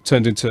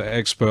turned into an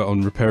expert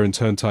on repairing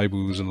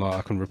turntables, and like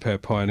I can repair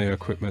Pioneer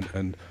equipment,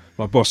 and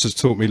my boss has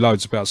taught me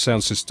loads about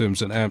sound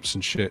systems and amps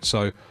and shit.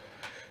 So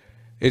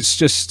it's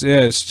just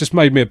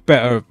made me a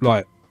better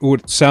like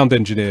sound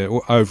engineer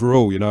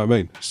overall, you know what I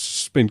mean?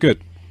 It's been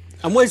good.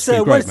 And where's It's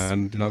been great,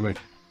 man. You know what I mean?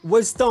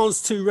 Where's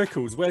Dance 2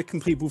 Records? Where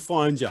can people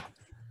find you?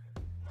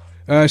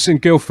 It's in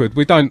Guildford.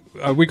 We don't.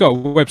 We got a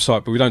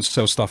website, but we don't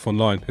sell stuff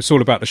online. It's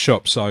all about the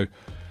shop. So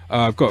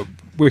I've got a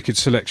wicked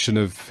selection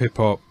of hip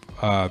hop,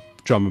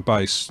 drum and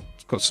bass.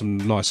 Got some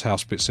nice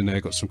house bits in there.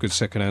 Got some good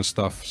secondhand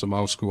stuff. Some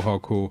old school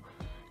hardcore.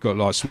 Got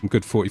like some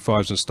good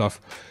 45s and stuff.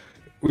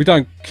 We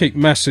don't keep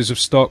masses of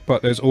stock,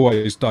 but there's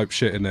always dope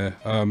shit in there.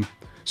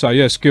 So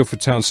yes,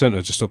 Guildford Town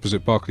Centre, just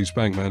opposite Barclays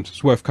Bank, man.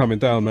 It's worth coming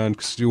down, man,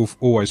 because you'll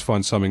always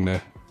find something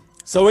there.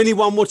 So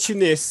anyone watching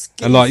this,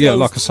 and like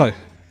I say,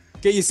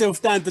 get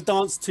yourself down to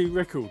Dance 2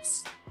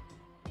 Records.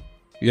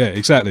 Yeah,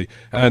 exactly.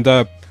 And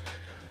like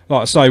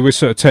I say, we're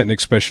sort of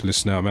Technics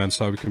specialists now, man,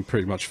 so we can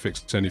pretty much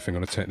fix anything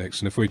on a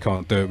Technics. And if we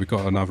can't do it, we've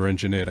got another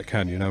engineer that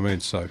can, you know what I mean?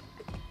 So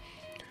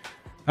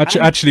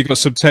actually got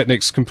some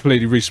Technics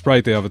completely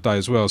resprayed the other day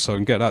as well, so I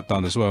can get that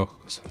done as well.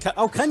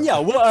 Can you?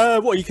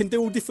 What, you can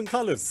do all different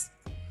colours?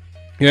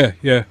 Yeah,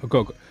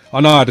 I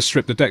know how to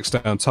strip the decks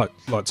down,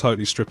 like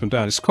totally strip them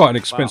down. It's quite an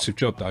expensive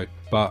job though,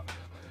 but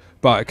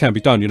it can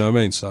be done, you know what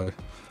I mean? So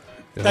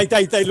yeah.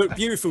 They look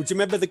beautiful. Do you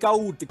remember the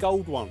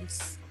gold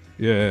ones?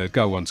 Yeah,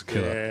 gold ones are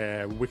killer.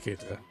 Yeah, wicked.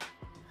 Yeah.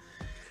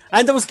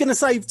 And I was going to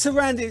say, to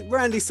round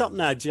this up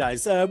now,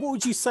 Jazz, what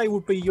would you say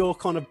would be your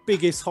kind of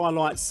biggest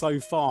highlights so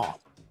far?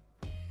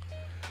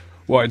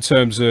 What, in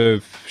terms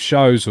of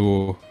shows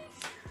or?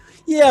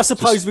 Yeah, I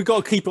suppose we've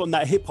got to keep it on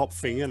that hip hop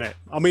thing, isn't it?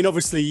 I mean,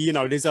 obviously, you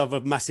know, there's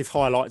other massive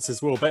highlights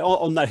as well, but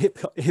on that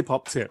hip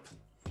hop tip.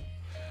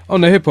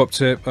 On the hip hop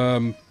tip,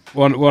 one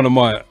of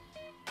my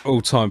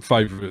all-time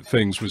favourite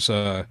things was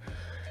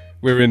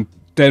we're in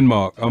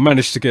Denmark. I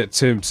managed to get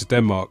Tim to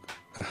Denmark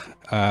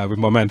with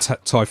my man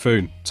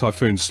Typhoon.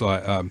 Typhoon's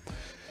like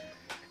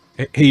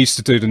he used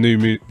to do the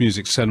new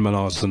music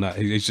seminars and that.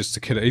 He's just a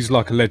killer. He's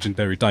like a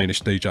legendary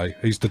Danish DJ.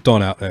 He's the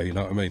don out there, you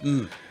know what I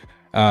mean?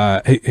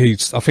 I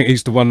think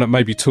he's the one that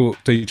maybe taught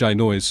DJ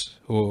Noise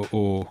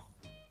or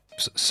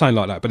something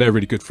like that, but they're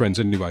really good friends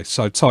anyway.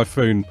 So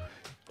Typhoon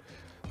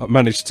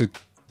managed to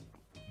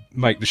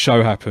make the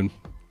show happen,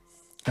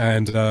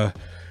 and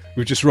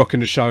we were just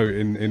rocking the show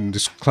in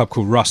this club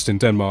called Rust in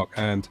Denmark,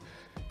 and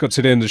got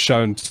to the end of the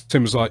show and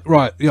Tim was like,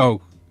 right, yo,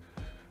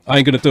 I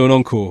ain't gonna do an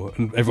encore,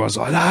 and everyone's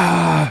like,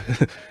 ah.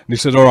 And he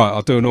said, all right,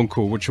 I'll do an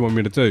encore, what do you want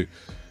me to do?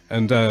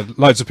 And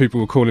loads of people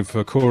were calling for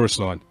a chorus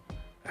line.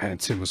 And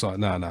Tim was like,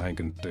 no, I ain't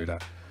going to do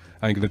that.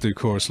 I ain't going to do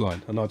chorus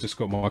line. And I just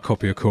got my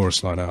copy of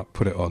chorus line out,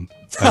 put it on.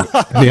 And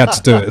he had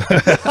to do it.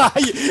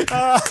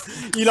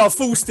 You know,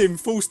 forced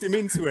him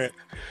into it.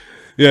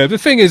 Yeah, the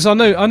thing is, I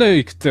know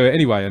he could do it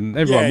anyway, and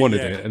everyone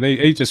wanted it. And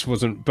he just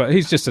wasn't, but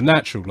he's just a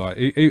natural. Like,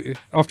 he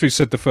after he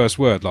said the first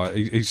word, like,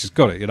 he's just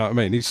got it, you know what I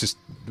mean? He is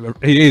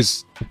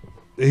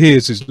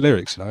his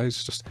lyrics, you know?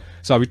 It's just,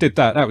 so we did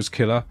that. That was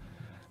killer.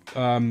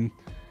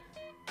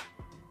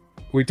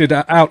 We did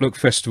an Outlook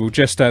Festival.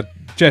 Just had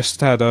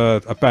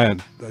a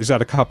band. He's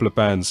had a couple of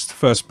bands. The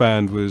first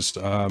band was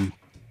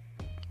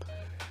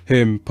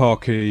him,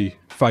 Parky,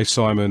 Faith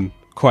Simon,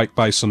 Quake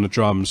bass on the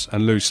drums,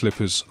 and Lou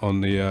Slippers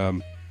on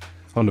the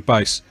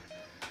bass.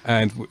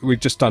 And we'd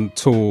just done a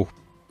tour.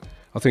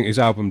 I think his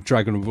album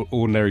Dragon of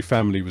Ordinary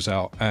Family was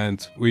out,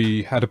 and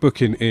we had a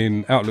booking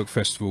in Outlook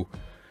Festival,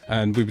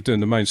 and we were doing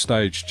the main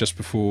stage just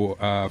before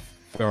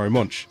Pharaoh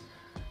Monch.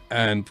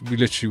 And we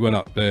literally went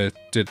up there,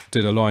 did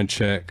a line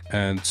check,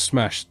 and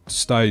smashed the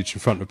stage in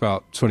front of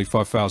about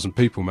 25,000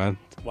 people, man.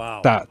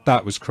 Wow.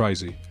 That was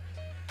crazy.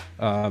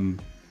 That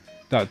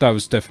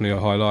was definitely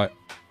a highlight.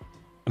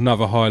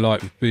 Another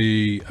highlight would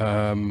be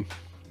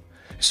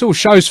it's all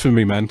shows for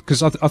me, man,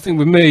 because I think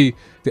with me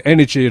the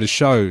energy of the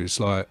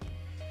shows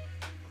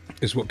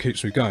is what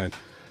keeps me going.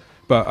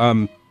 But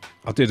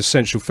I did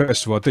Essential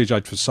Festival. I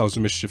DJ'd for Souls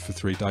of Mischief for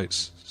 3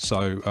 dates,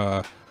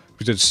 so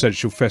we did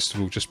Essential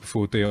Festival just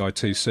before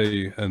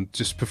DITC, and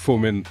just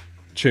performing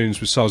tunes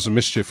with Souls of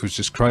Mischief was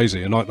just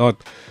crazy. And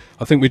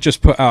I think we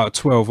just put out a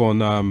 12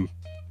 on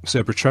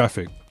Zebra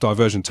Traffic,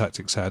 Diversion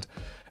Tactics had,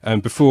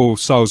 and before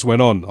Souls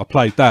went on, I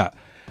played that,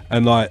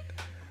 and like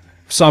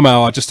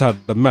somehow I just had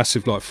a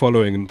massive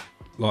following,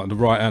 like on the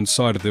right hand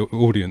side of the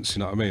audience, you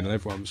know what I mean? And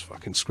everyone was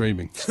fucking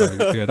screaming.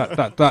 So yeah,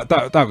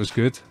 that was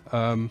good.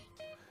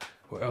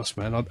 What else,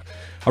 man?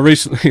 I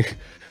recently.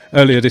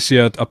 Earlier this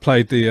year, I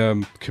played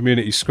the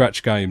community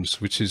scratch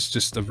games, which is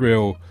just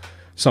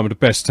some of the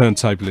best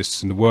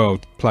turntablists in the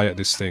world play at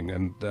this thing.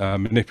 And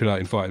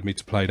Manipulate invited me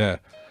to play there,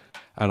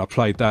 and I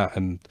played that.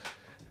 And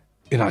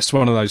you know, it's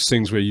one of those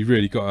things where you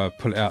really got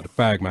to pull it out of the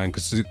bag, man,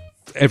 because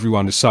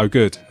everyone is so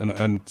good.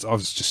 And I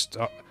was just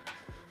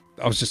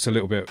a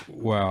little bit,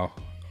 wow,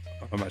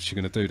 I'm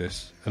actually going to do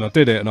this. And I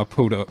did it, and I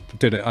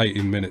did an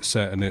 18-minute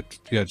set, and it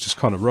just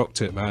kind of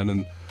rocked it, man.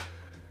 And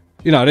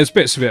you know, there's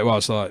bits of it where I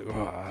was like,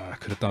 oh, I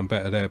could have done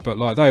better there, but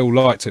like they all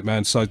liked it,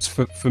 man. So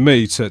for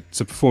me to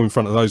perform in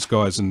front of those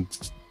guys and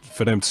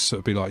for them to sort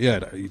of be like, yeah,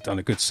 you've done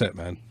a good set,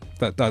 man.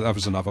 That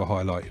was another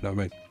highlight, you know what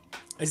I mean?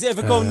 Has it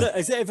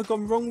ever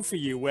gone wrong for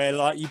you where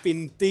like you've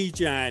been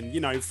DJing, you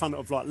know, in front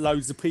of like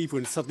loads of people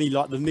and suddenly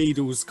like the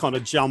needles kind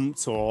of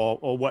jumped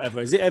or whatever?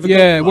 Has it ever?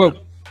 Yeah, well,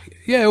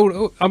 Yeah,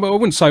 I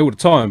wouldn't say all the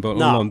time, but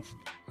No. on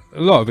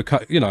a lot of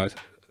the, you know,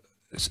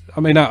 I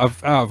mean, out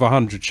of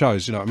 100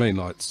 shows, you know what I mean,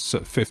 like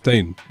sort of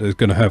 15, there's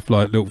going to have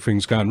like little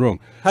things going wrong.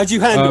 How'd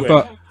you handle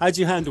but, it? How'd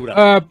you handle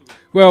that?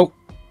 Well,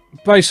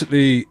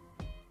 basically,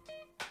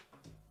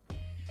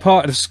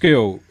 part of the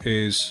skill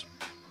is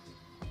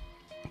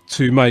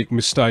to make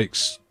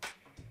mistakes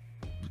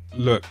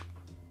look.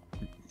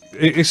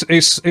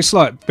 It's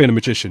like being a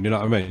magician, you know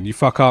what I mean? You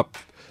fuck up.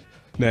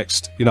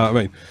 Next, you know what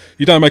I mean?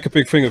 You don't make a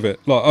big thing of it.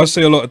 Like, I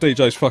see a lot of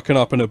DJs fucking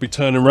up and they'll be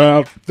turning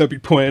around, they'll be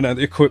pointing at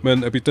the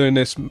equipment, they'll be doing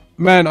this.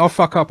 Man, I'll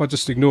fuck up, I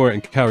just ignore it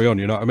and carry on,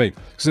 you know what I mean?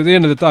 Because at the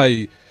end of the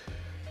day,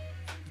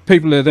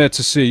 people are there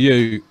to see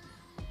you.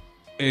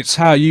 It's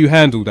how you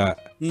handle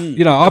that.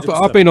 You know,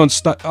 I've been on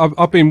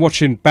I've been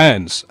watching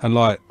bands and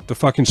like the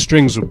fucking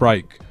strings will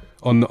break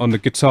on the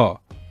guitar.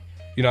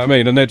 You know what I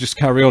mean? And they just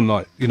carry on,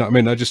 like, you know what I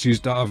mean? They just use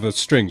the other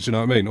strings, you know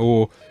what I mean?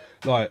 Or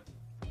like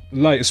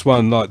latest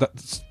one, like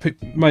that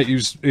mate, he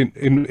was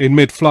in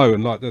mid flow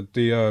and like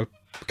the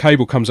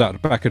cable comes out the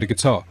back of the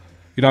guitar,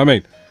 you know what I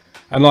mean?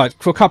 And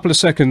like for a couple of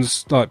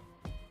seconds, like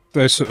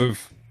they're sort of,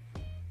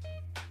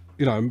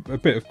 you know, a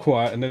bit of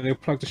quiet, and then he'll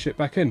plug the shit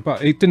back in,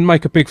 but he didn't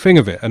make a big thing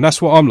of it. And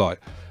that's what I'm like.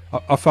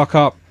 I fuck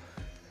up,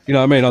 you know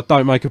what I mean? I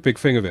don't make a big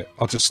thing of it.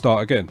 I'll just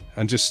start again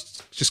and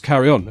just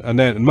carry on, and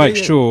then make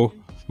sure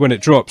when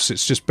it drops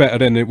it's just better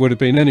than it would have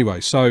been anyway.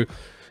 So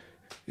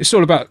it's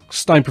all about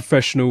staying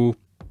professional,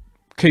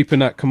 keeping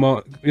that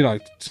command, you know,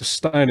 just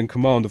staying in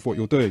command of what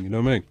you're doing, you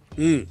know what I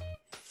mean?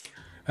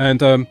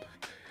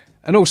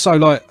 And also,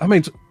 like, I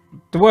mean,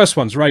 the worst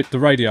one's the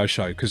radio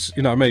show, because,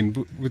 you know what I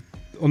mean,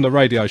 on the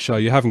radio show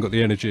you haven't got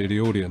the energy of the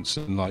audience,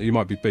 and like you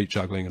might be beat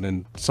juggling and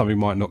then something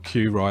might not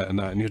cue right and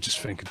that, and you're just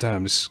thinking,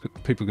 damn,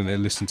 people are going to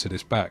listen to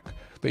this back.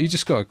 But you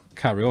just got to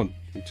carry on.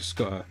 You just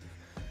got to,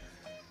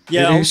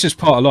 yeah, it's just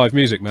part of live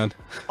music, man.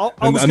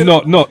 And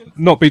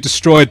not be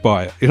destroyed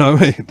by it, you know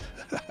what I mean?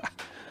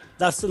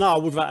 That's no,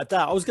 without a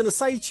doubt. I was going to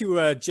say to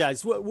you,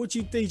 Jazz, what do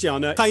you DJ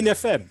on? Kane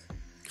FM?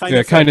 Kane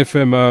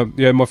FM.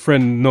 Yeah, my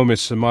friend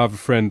Nomis and my other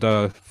friend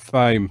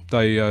Fame,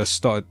 they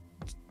started.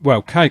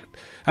 Well, Kane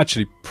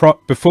actually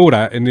before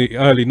that, in the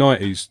early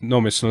 '90s,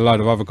 Nomis and a load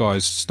of other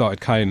guys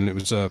started Kane, and it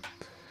was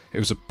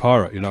a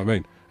pirate, you know what I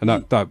mean? And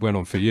that went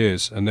on for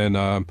years, and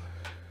then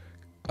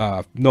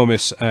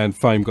Nomis and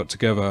Fame got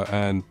together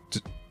and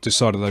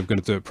decided they were going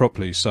to do it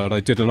properly. So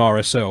they did an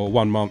RSL,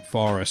 1 month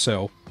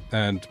RSL,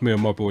 and me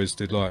and my boys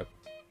did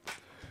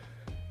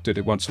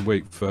it once a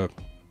week for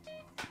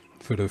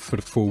the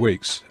 4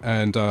 weeks,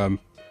 and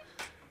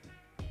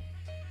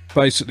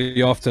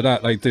basically after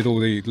that they did all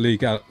the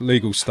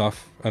legal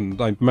stuff, and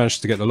they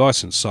managed to get the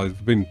license. So I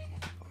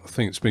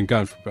think it's been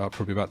going for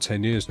probably about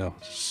 10 years now,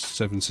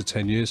 7 to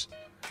 10 years.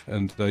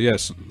 And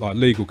yes, like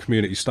legal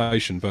community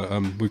station, but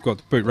we've got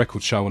the Boot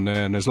Record show on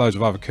there, and there's loads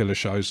of other killer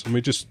shows, and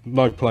we just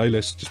no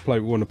playlist, just play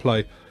what we want to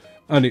play.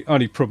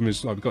 Only problem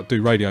is, like, we've got to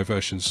do radio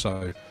versions,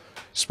 so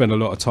spend a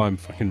lot of time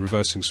fucking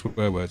reversing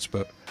swear words,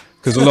 but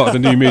because a lot of the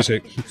new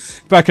music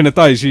back in the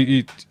days,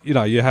 you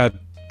know, you had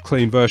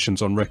clean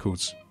versions on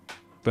records,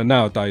 but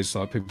nowadays,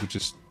 like, people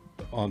just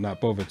aren't that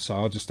bothered, so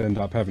I'll just end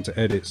up having to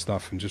edit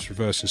stuff and just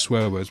reversing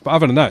swear words. But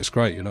other than that, it's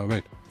great, you know what I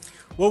mean?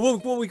 Well,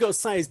 what we got to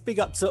say is big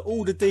up to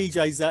all the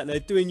DJs out there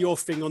doing your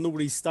thing on all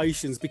these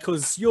stations,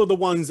 because you're the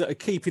ones that are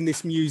keeping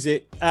this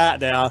music out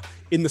there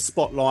in the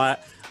spotlight.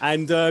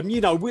 And,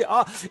 you know, we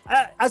are,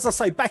 as I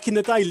say, back in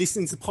the day,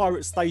 listening to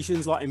pirate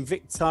stations like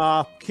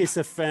Invicta, Kiss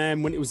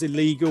FM, when it was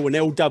illegal, and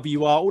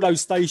LWR, all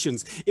those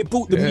stations, it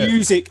brought the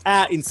music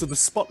out into the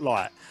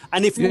spotlight.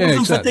 And if it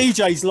wasn't for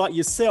DJs like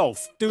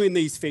yourself doing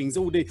these things,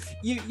 all the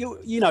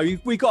you know,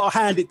 we got to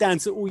hand it down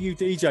to all you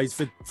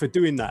DJs for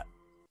doing that.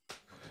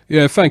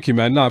 Yeah, thank you,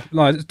 man. No,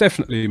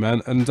 definitely,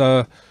 man.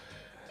 And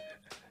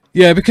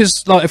yeah,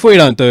 because like if we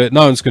don't do it,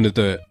 no one's going to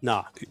do it.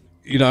 Nah.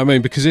 You know what I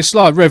mean? Because it's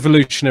like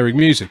revolutionary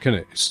music, isn't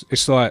it?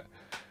 It's like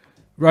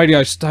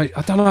radio station.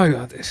 I don't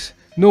know.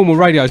 Normal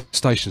radio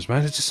stations,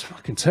 man. It's just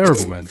fucking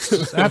terrible, man.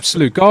 It's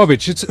absolute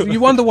garbage. You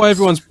wonder why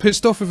everyone's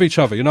pissed off with each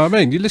other. You know what I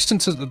mean? You listen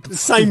to the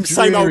same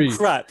old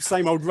crap,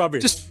 same old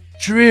rubbish. Just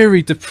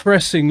dreary,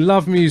 depressing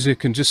love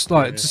music, and just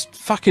like just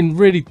fucking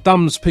really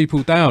dumbs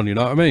people down. You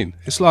know what I mean?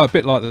 It's like a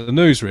bit like the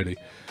news, really.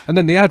 And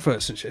then the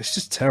adverts and shit. It's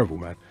just terrible,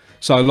 man.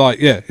 So like,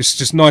 yeah, it's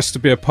just nice to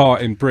be a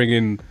part in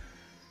bringing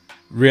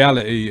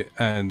reality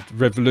and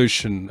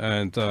revolution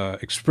and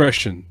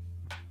expression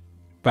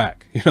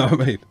back. You know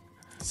what I mean?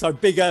 So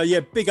big up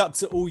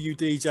to all you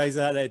DJs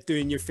out there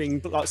doing your thing,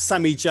 but like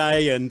Sammy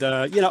J and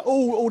you know,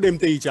 all them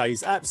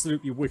DJs,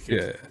 absolutely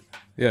wicked.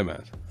 Yeah,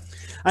 man.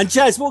 And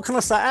Jazz, what can I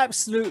say?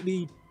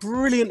 Absolutely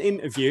brilliant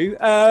interview.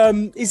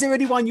 Is there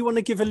anyone you want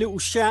to give a little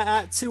shout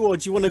out to, or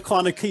do you want to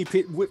kind of keep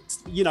it,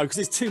 you know, because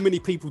there's too many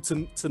people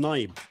to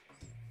name?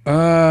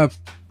 No,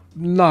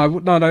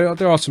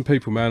 there are some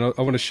people, man.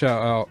 I want to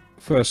shout out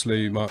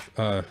firstly my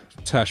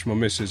Tash, my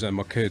missus, and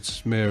my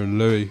kids, Mia and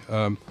Louie.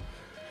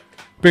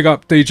 Big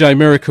up DJ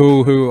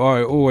Miracle, who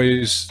I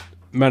always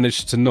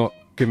manage to not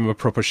give him a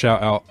proper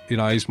shout out. You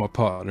know, he's my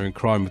partner in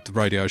crime with the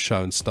radio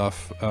show and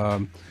stuff.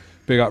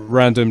 big up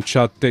Random,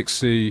 Chud,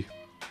 Dixie,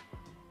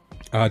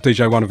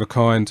 DJ One of a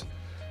Kind.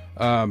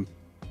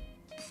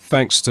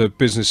 Thanks to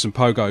Business and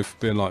Pogo for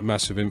being like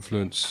massive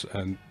influence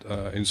and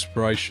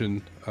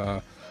inspiration.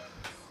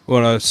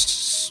 Want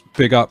to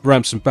big up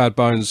Ramps and Bad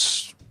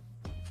Bones,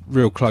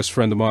 real close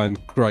friend of mine,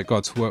 great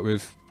guy to work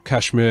with.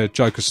 Kashmir,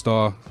 Joker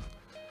Star,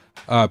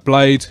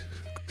 Blade,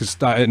 because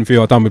that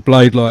interview I done with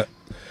Blade like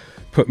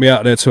put me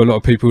out there to a lot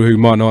of people who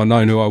might not have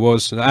known who I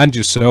was, and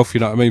yourself, you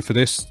know what I mean, for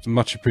this.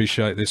 Much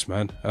appreciate this,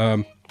 man.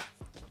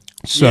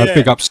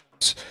 Big up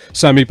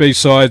Sammy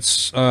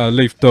B-Sides,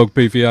 Leaf Dog,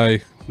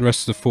 BVA, the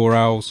rest of the 4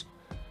 Owls,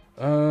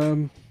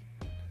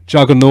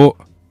 Juggernaut,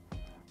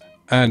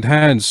 and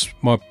Hans,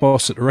 my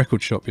boss at the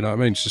record shop, you know what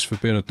I mean, just for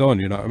being a don,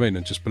 you know what I mean,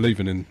 and just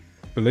believing in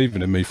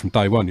me from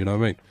day one, you know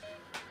what I mean.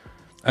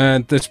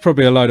 And there's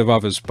probably a load of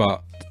others,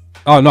 but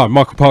oh no,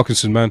 Michael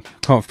Parkinson, man,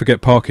 can't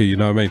forget Parky, you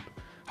know what I mean.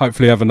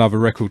 Hopefully have another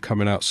record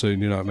coming out soon,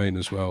 you know what I mean,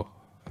 as well.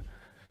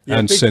 Yeah,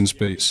 and Sens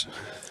Beats.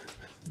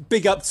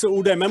 Big up to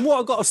all them. And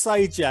what I've got to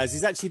say, Jazz,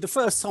 is actually the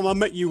first time I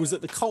met you was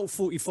at the Colt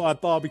 45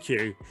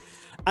 barbecue.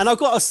 And I've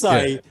got to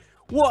say,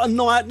 what a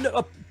night,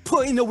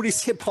 putting all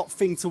this hip-hop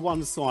thing to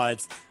one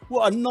side,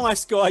 what a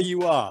nice guy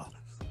you are.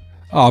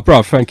 Oh,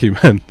 bro, thank you,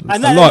 man.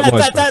 And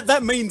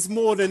that means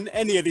more than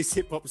any of this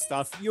hip hop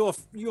stuff. You're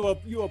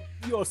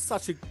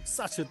such a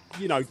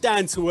you know,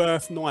 down to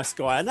earth, nice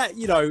guy, and that,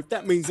 you know,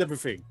 that means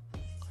everything.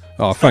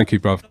 Oh, thank you,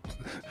 bro.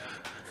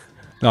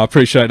 No, I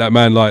appreciate that,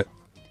 man. Like,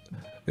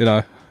 you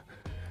know,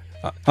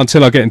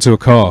 until I get into a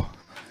car.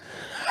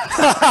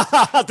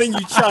 Then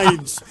you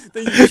change.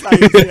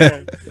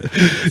 Yeah.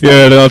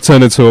 Yeah, then I'll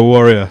turn into a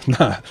warrior.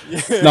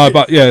 No,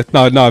 but yeah,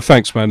 no,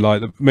 thanks, man.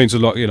 Like, it means a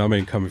lot, you know what I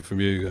mean, coming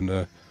from you,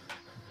 and.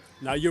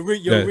 No, you're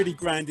really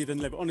grounded and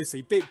level.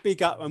 Honestly,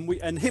 big up,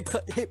 and hip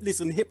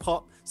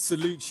hop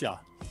salutes ya.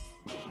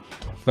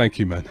 Thank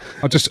you, man.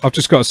 I've just got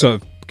to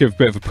sort of give a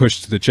bit of a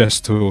push to the Jess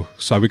tour.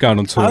 So we're going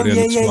on tour at the end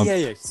of this month.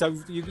 Yeah. So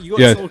you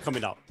got a tour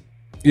coming up.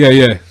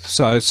 Yeah.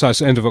 So it's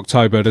the end of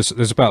October.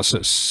 There's about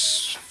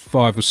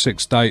 5 or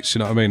 6 dates. You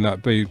know what I mean?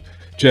 That'd be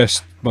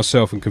Jess,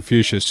 myself, and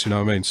Confucius. You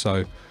know what I mean?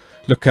 So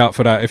look out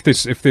for that. If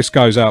this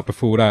goes out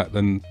before that,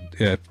 then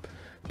yeah.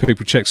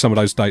 People check some of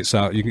those dates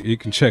out. You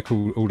can check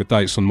all the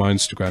dates on my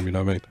Instagram, you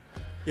know what I mean?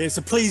 Yeah,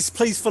 so please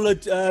follow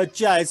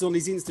Jazz on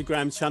his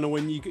Instagram channel,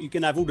 and you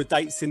can have all the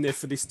dates in there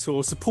for this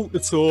tour. Support the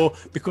tour,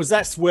 because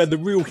that's where the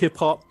real hip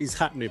hop is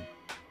happening.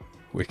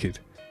 Wicked.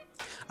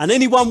 And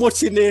anyone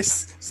watching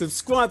this,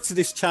 subscribe to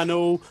this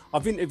channel.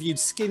 I've interviewed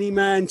Skinny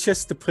Man,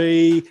 Chester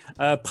P,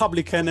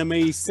 Public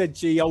Enemy,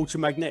 Sedgy,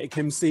 Ultramagnetic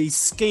MC,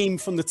 Scheme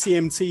from the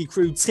TMT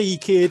crew,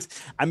 T-Kid,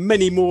 and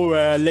many more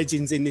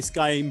legends in this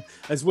game,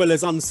 as well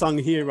as unsung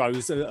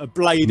heroes, a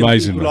Blade,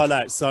 amazing, and people like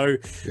that. So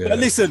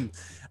listen,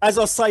 as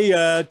I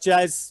say,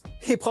 Jazz,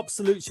 hip-hop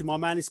salutes you, my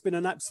man. It's been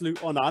an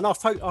absolute honour. And I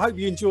hope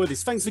you enjoy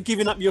this. Thanks for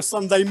giving up your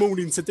Sunday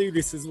morning to do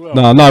this as well.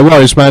 No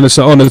worries, man. It's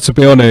an honour to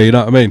be on here, you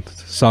know what I mean?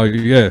 So,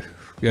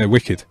 yeah,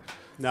 wicked.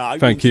 No,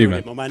 thank you,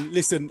 man. My man.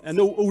 Listen, and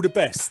all the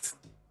best.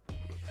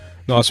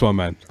 Nice one,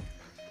 man.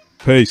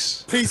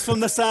 Peace. Peace from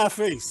the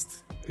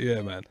southeast.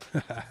 Yeah, man.